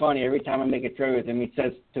just kind of funny. Every time I make a trade with him, he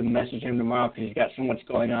says to message him tomorrow because he's got so much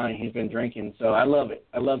going on and he's been drinking. So I love it.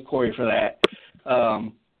 I love Corey for that.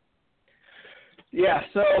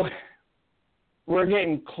 So we're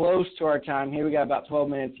getting close to our time here. We got about 12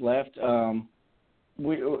 minutes left. I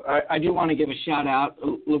do want to give a shout out.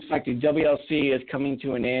 It looks like the WLC is coming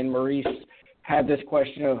to an end. Maurice had this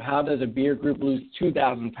question of how does a beer group lose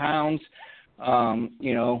 2,000 pounds?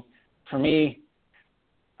 For me,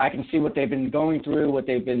 I can see what they've been going through, what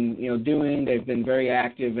they've been, doing. They've been very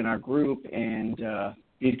active in our group, and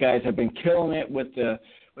these guys have been killing it with the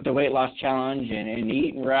weight loss challenge and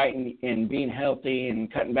eating right and being healthy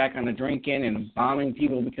and cutting back on the drinking and bombing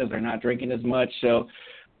people because they're not drinking as much. So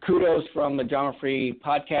kudos from the Drama Free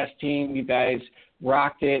podcast team. You guys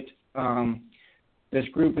rocked it. This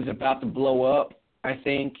group is about to blow up, I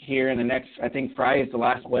think, here in the next, Friday is the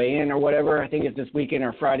last weigh-in or whatever. I think it's this weekend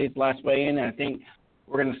or Friday's the last weigh-in, and I think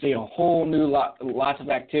we're going to see a whole new lots of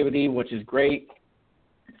activity, which is great.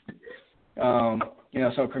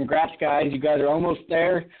 So congrats, guys. You guys are almost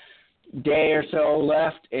there. day or so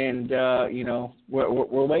left, and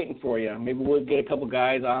we're waiting for you. Maybe we'll get a couple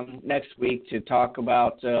guys on next week to talk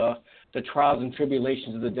about the trials and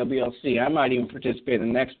tribulations of the WLC. I might even participate in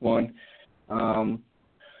the next one.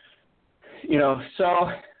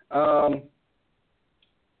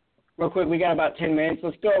 Real quick, we got about 10 minutes.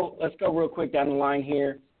 Let's go real quick down the line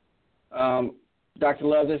here. Dr.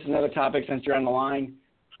 Love, this is another topic since you're on the line.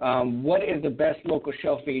 What is the best local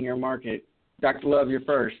shelf feed in your market? Dr. Love, you're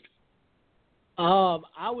first.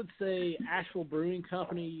 I would say Asheville Brewing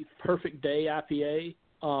Company Perfect Day IPA.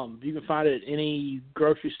 You can find it at any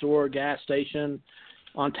grocery store, gas station,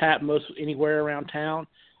 on tap most anywhere around town.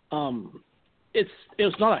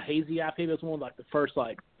 It's not a hazy IPA, but it's one of like the first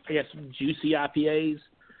juicy IPAs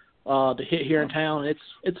to hit here in town.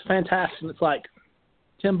 It's fantastic. It's like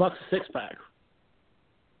 $10 a 6-pack.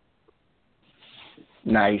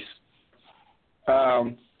 Nice.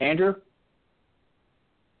 Andrew?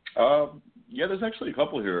 Yeah, there's actually a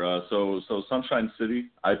couple here. So Sunshine City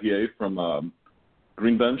IPA from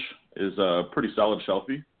Green Bench is a pretty solid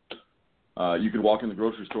shelfie. You could walk in the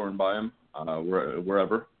grocery store and buy them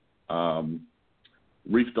wherever.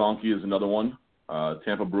 Reef Donkey is another one.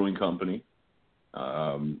 Tampa Brewing Company.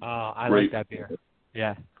 I like that beer.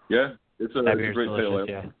 Yeah. Yeah, it's a great pale ale.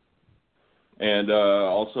 Yeah. And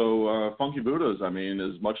also Funky Buddhas. I mean,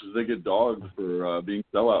 as much as they get dogged for being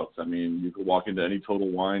sellouts, I mean, you could walk into any Total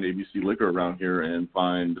Wine, ABC Liquor around here and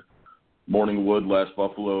find Morning Wood, Last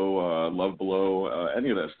Buffalo, Love Below,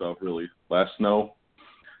 any of that stuff, really. Last Snow.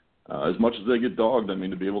 As much as they get dogged, I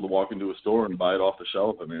mean, to be able to walk into a store and buy it off the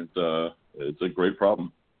shelf, I mean, it's a great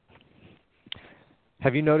problem.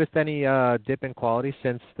 Have you noticed any dip in quality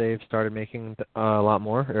since they've started making a lot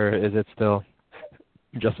more, or is it still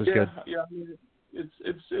just as good? Yeah, I mean,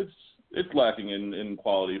 it's lacking in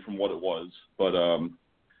quality from what it was, but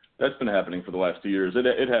that's been happening for the last 2 years.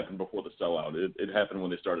 It happened before the sellout. It happened when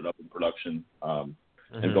they started up in production and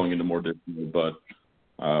going into more distribution. But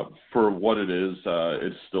for what it is,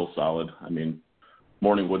 it's still solid. I mean,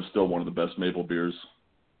 Morning Wood's still one of the best maple beers.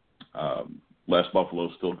 Last Buffalo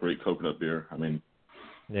is still great coconut beer. I mean,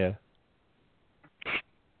 yeah.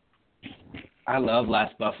 I love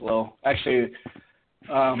Last Buffalo. Actually,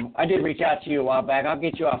 I did reach out to you a while back. I'll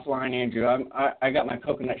get you offline, Andrew. I got my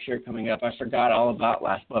coconut shirt coming up. I forgot all about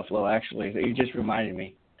Last Buffalo, actually. You just reminded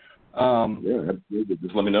me. Yeah, absolutely.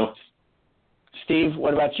 Just let me know. Steve,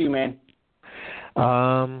 what about you, man?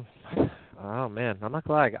 Oh, man. I'm not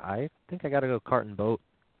gonna lie. I think I got to go Cart and Boat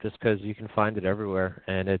just because you can find it everywhere,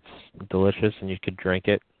 and it's delicious, and you could drink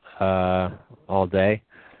it all day.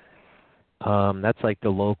 That's like the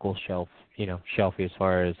local shelfie as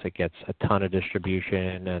far as it gets a ton of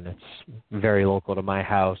distribution, and it's very local to my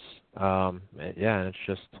house. And it's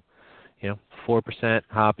just, 4%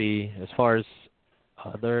 hoppy. As far as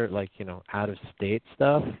other, out of state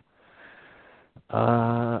stuff,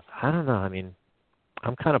 I don't know. I mean,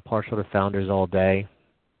 I'm kind of partial to Founders all day,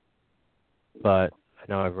 but I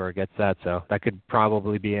know everywhere gets that, so that could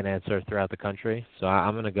probably be an answer throughout the country. So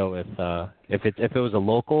I'm going to go with, if it was a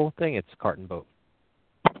local thing, it's Cart and Boat.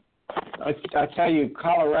 I tell you,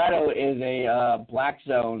 Colorado is a black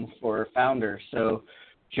zone for Founders, so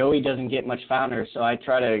Joey doesn't get much Founders, so I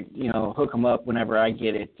try to, hook him up whenever I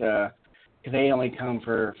get it, because they only come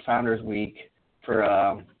for Founders Week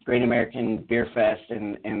for Great American Beer Fest,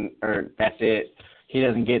 or that's it. He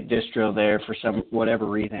doesn't get distro there for whatever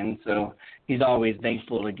reason, so he's always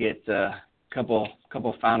thankful to get a couple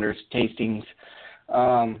Founders tastings.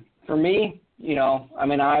 For me,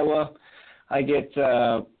 I'm in Iowa. I get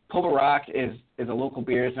Pulver Rock is a local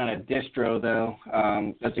beer. It's not a distro, though.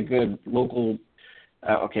 That's a good local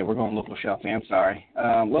okay, we're going local shelfie. I'm sorry.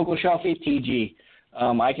 Local shelfie, TG.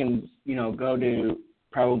 I can, go to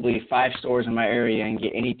probably 5 stores in my area and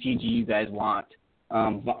get any TG you guys want.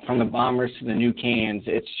 From the bombers to the new cans,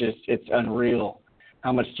 it's unreal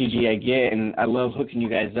how much TG I get, and I love hooking you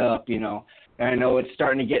guys up, And I know it's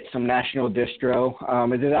starting to get some national distro.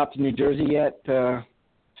 Is it out to New Jersey yet,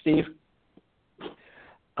 Steve?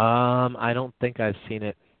 I don't think I've seen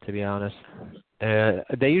it, to be honest.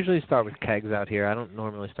 They usually start with kegs out here. I don't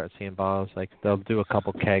normally start seeing bottles. They'll do a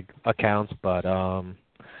couple keg accounts, but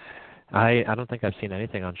I don't think I've seen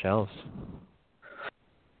anything on shelves.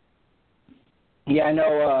 Yeah, I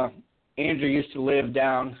know Andrew used to live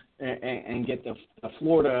down and get the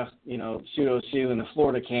Florida, pseudo-Sue and the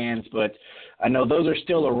Florida cans, but I know those are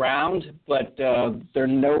still around, but they're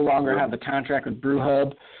no longer have the contract with Brew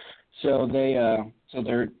Hub, so they're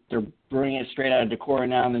brewing it straight out of Decorah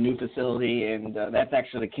now in the new facility, and that's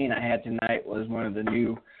actually the can I had tonight was one of the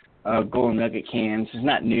new Golden Nugget cans. It's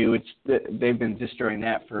not new; they've been distilling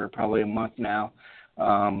that for probably a month now.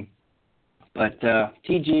 But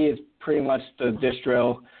TG is pretty much the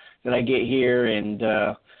distro that I get here, and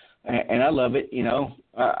I love it. You know,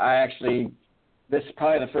 I actually, this is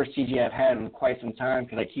probably the first TG I've had in quite some time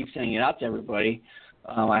because I keep sending it out to everybody.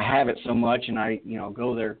 I have it so much, and I, you know,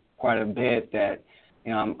 go there quite a bit that,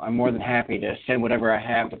 you know, I'm more than happy to send whatever I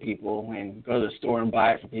have to people and go to the store and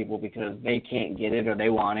buy it for people because they can't get it or they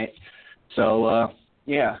want it. So,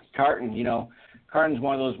 yeah, Carton, you know, Carton's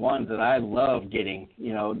one of those ones that I love getting.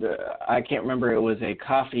 You know, I can't remember, it was a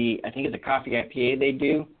coffee, I think it's a coffee IPA they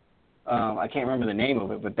do. I can't remember the name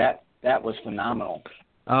of it, but that was phenomenal.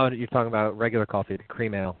 Oh, you're talking about regular coffee, the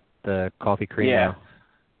cream ale, the coffee cream ale.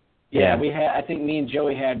 Yeah, we had. I think me and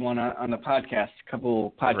Joey had one on the podcast a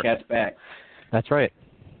couple podcasts back. That's right.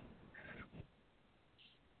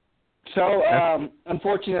 So,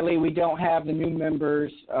 unfortunately, we don't have the new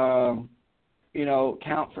members, you know,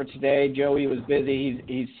 count for today. Joey was busy.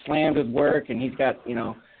 He's slammed with work, and he's got, you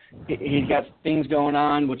know, he's got things going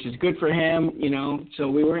on, which is good for him, you know. So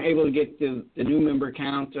we weren't able to get the new member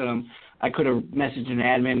count. I could have messaged an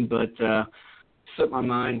admin, but slipped my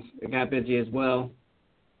mind. I got busy as well.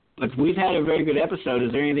 But we've had a very good episode.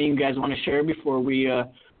 Is there anything you guys want to share before we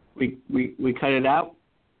cut it out?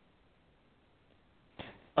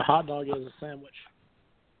 A hot dog is a sandwich.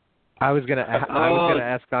 I was gonna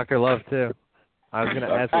ask Dr. Love too. I was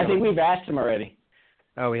gonna ask. I think we've asked him already.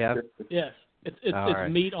 Oh, we have. Yes, it's right.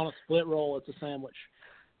 Meat on a split roll. It's a sandwich.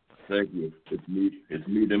 Thank you. It's meat. It's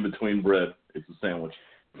meat in between bread. It's a sandwich.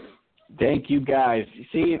 Thank you, guys.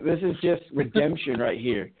 See, this is just redemption right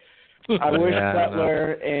here. I wish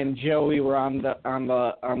Butler and Joey were on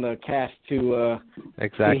the cast to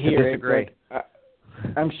hear it. But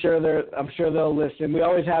I'm sure they'll listen. We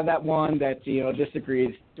always have that one that, you know,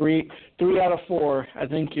 disagrees. Three out of four. I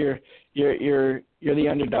think you're the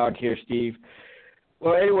underdog here, Steve.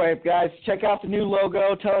 Well, anyway, guys, check out the new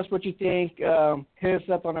logo. Tell us what you think. Hit us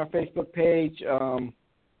up on our Facebook page.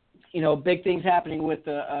 You know, big things happening with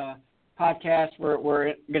the podcast. We're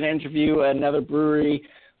going to interview another brewery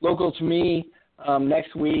local to me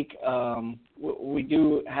next week. We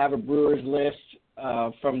do have a brewer's list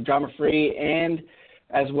from Drama Free and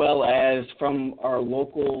as well as from our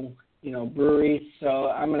local, you know, breweries. So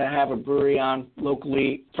I'm going to have a brewery on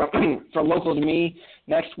locally from local to me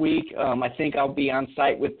next week. I think I'll be on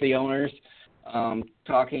site with the owners,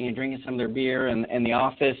 talking and drinking some of their beer in the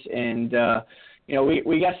office. And, you know,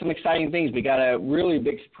 we got some exciting things. We got a really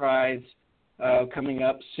big surprise coming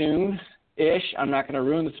up soon-ish. I'm not going to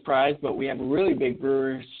ruin the surprise, but we have a really big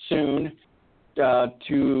brewer soon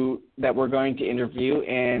that we're going to interview,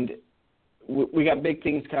 and we got big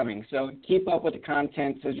things coming. So keep up with the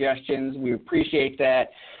content suggestions. We appreciate that.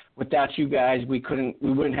 Without you guys, we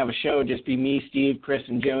wouldn't have a show. It'd just be me, Steve, Chris,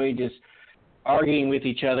 and Joey just arguing with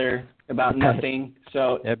each other about nothing.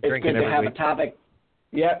 So it's good to have a topic.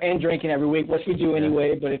 Yeah, and drinking every week, which we do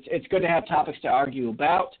anyway, but it's good to have topics to argue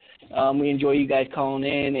about. We enjoy you guys calling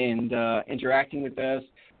in and interacting with us.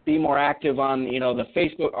 Be more active on, you know, the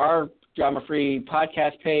Facebook, our Drama Free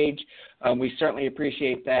podcast page. We certainly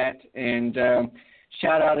appreciate that. And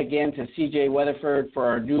shout out again to CJ Weatherford for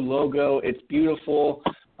our new logo. It's beautiful.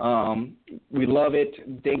 We love it.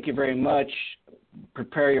 Thank you very much.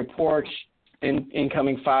 Prepare your porch.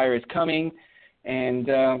 Incoming fire is coming. And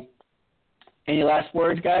any last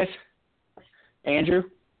words, guys? Andrew?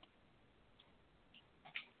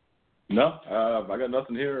 No, I got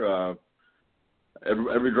nothing here.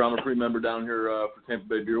 Every drama-free member down here for Tampa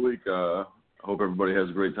Bay Beer Week. I hope everybody has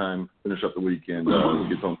a great time. Finish up the week and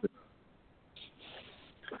get home.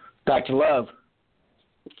 Dr. Love.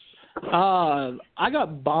 I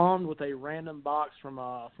got bombed with a random box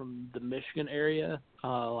from the Michigan area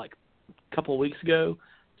like a couple of weeks ago.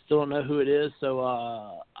 Still don't know who it is, so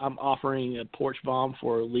I'm offering a porch bomb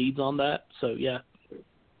for leads on that. So yeah, if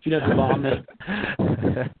you know who bombed me.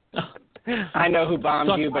 I know who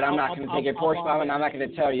bombed you, but I'm not going to take a porch bomb, and I'm not going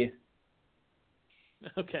to tell you.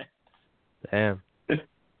 Okay. Damn.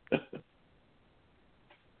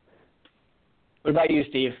 What about you,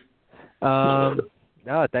 Steve?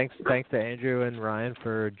 No, thanks to Andrew and Ryan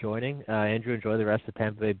for joining. Andrew, enjoy the rest of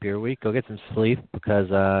Tampa Bay Beer Week. Go get some sleep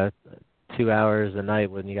because 2 hours a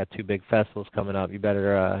night when you got two big festivals coming up, you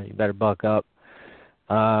better buck up.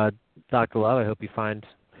 Dr. Love, I hope you find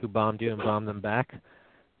who bombed you and bomb them back.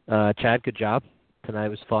 Chad, good job. Tonight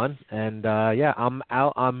was fun. And yeah, I'm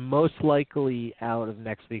out. I'm most likely out of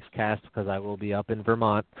next week's cast because I will be up in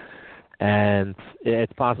Vermont. And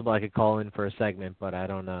it's possible I could call in for a segment, but I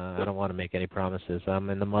don't want to make any promises. I'm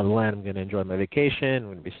in the motherland. I'm going to enjoy my vacation. I'm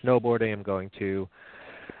going to be snowboarding. I'm going to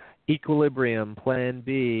Equilibrium, Plan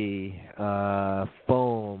B,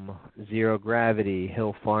 Foam, Zero Gravity,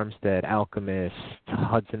 Hill Farmstead, Alchemist,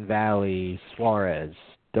 Hudson Valley, Suarez.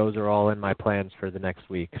 Those are all in my plans for the next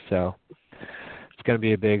week. So it's going to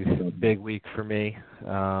be a big week for me.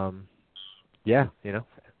 Yeah, you know.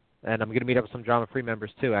 And I'm going to meet up with some drama-free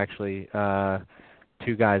members too, actually.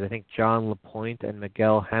 Two guys, I think John LaPointe and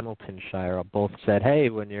Miguel Hamiltonshire, both said, hey,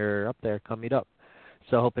 when you're up there, come meet up.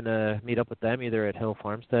 So hoping to meet up with them either at Hill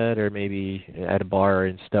Farmstead or maybe at a bar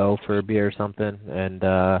in Stowe for a beer or something. And,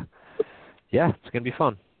 yeah, it's going to be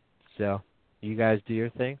fun. So you guys do your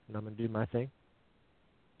thing, and I'm going to do my thing.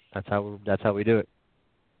 That's how we do it.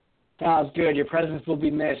 Sounds good. Your presence will be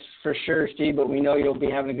missed for sure, Steve, but we know you'll be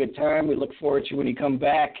having a good time. We look forward to when you come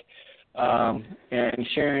back and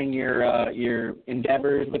sharing your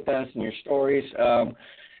endeavors with us and your stories.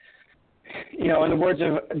 You know, in the words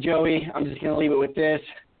of Joey, I'm just going to leave it with this.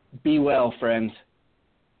 Be well, friends.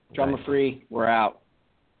 Drama free, we're out.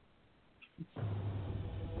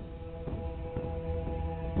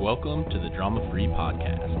 Welcome to the Drama Free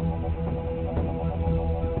Podcast.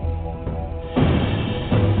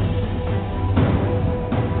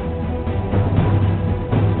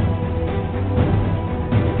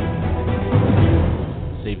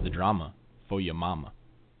 Save the drama for your mama.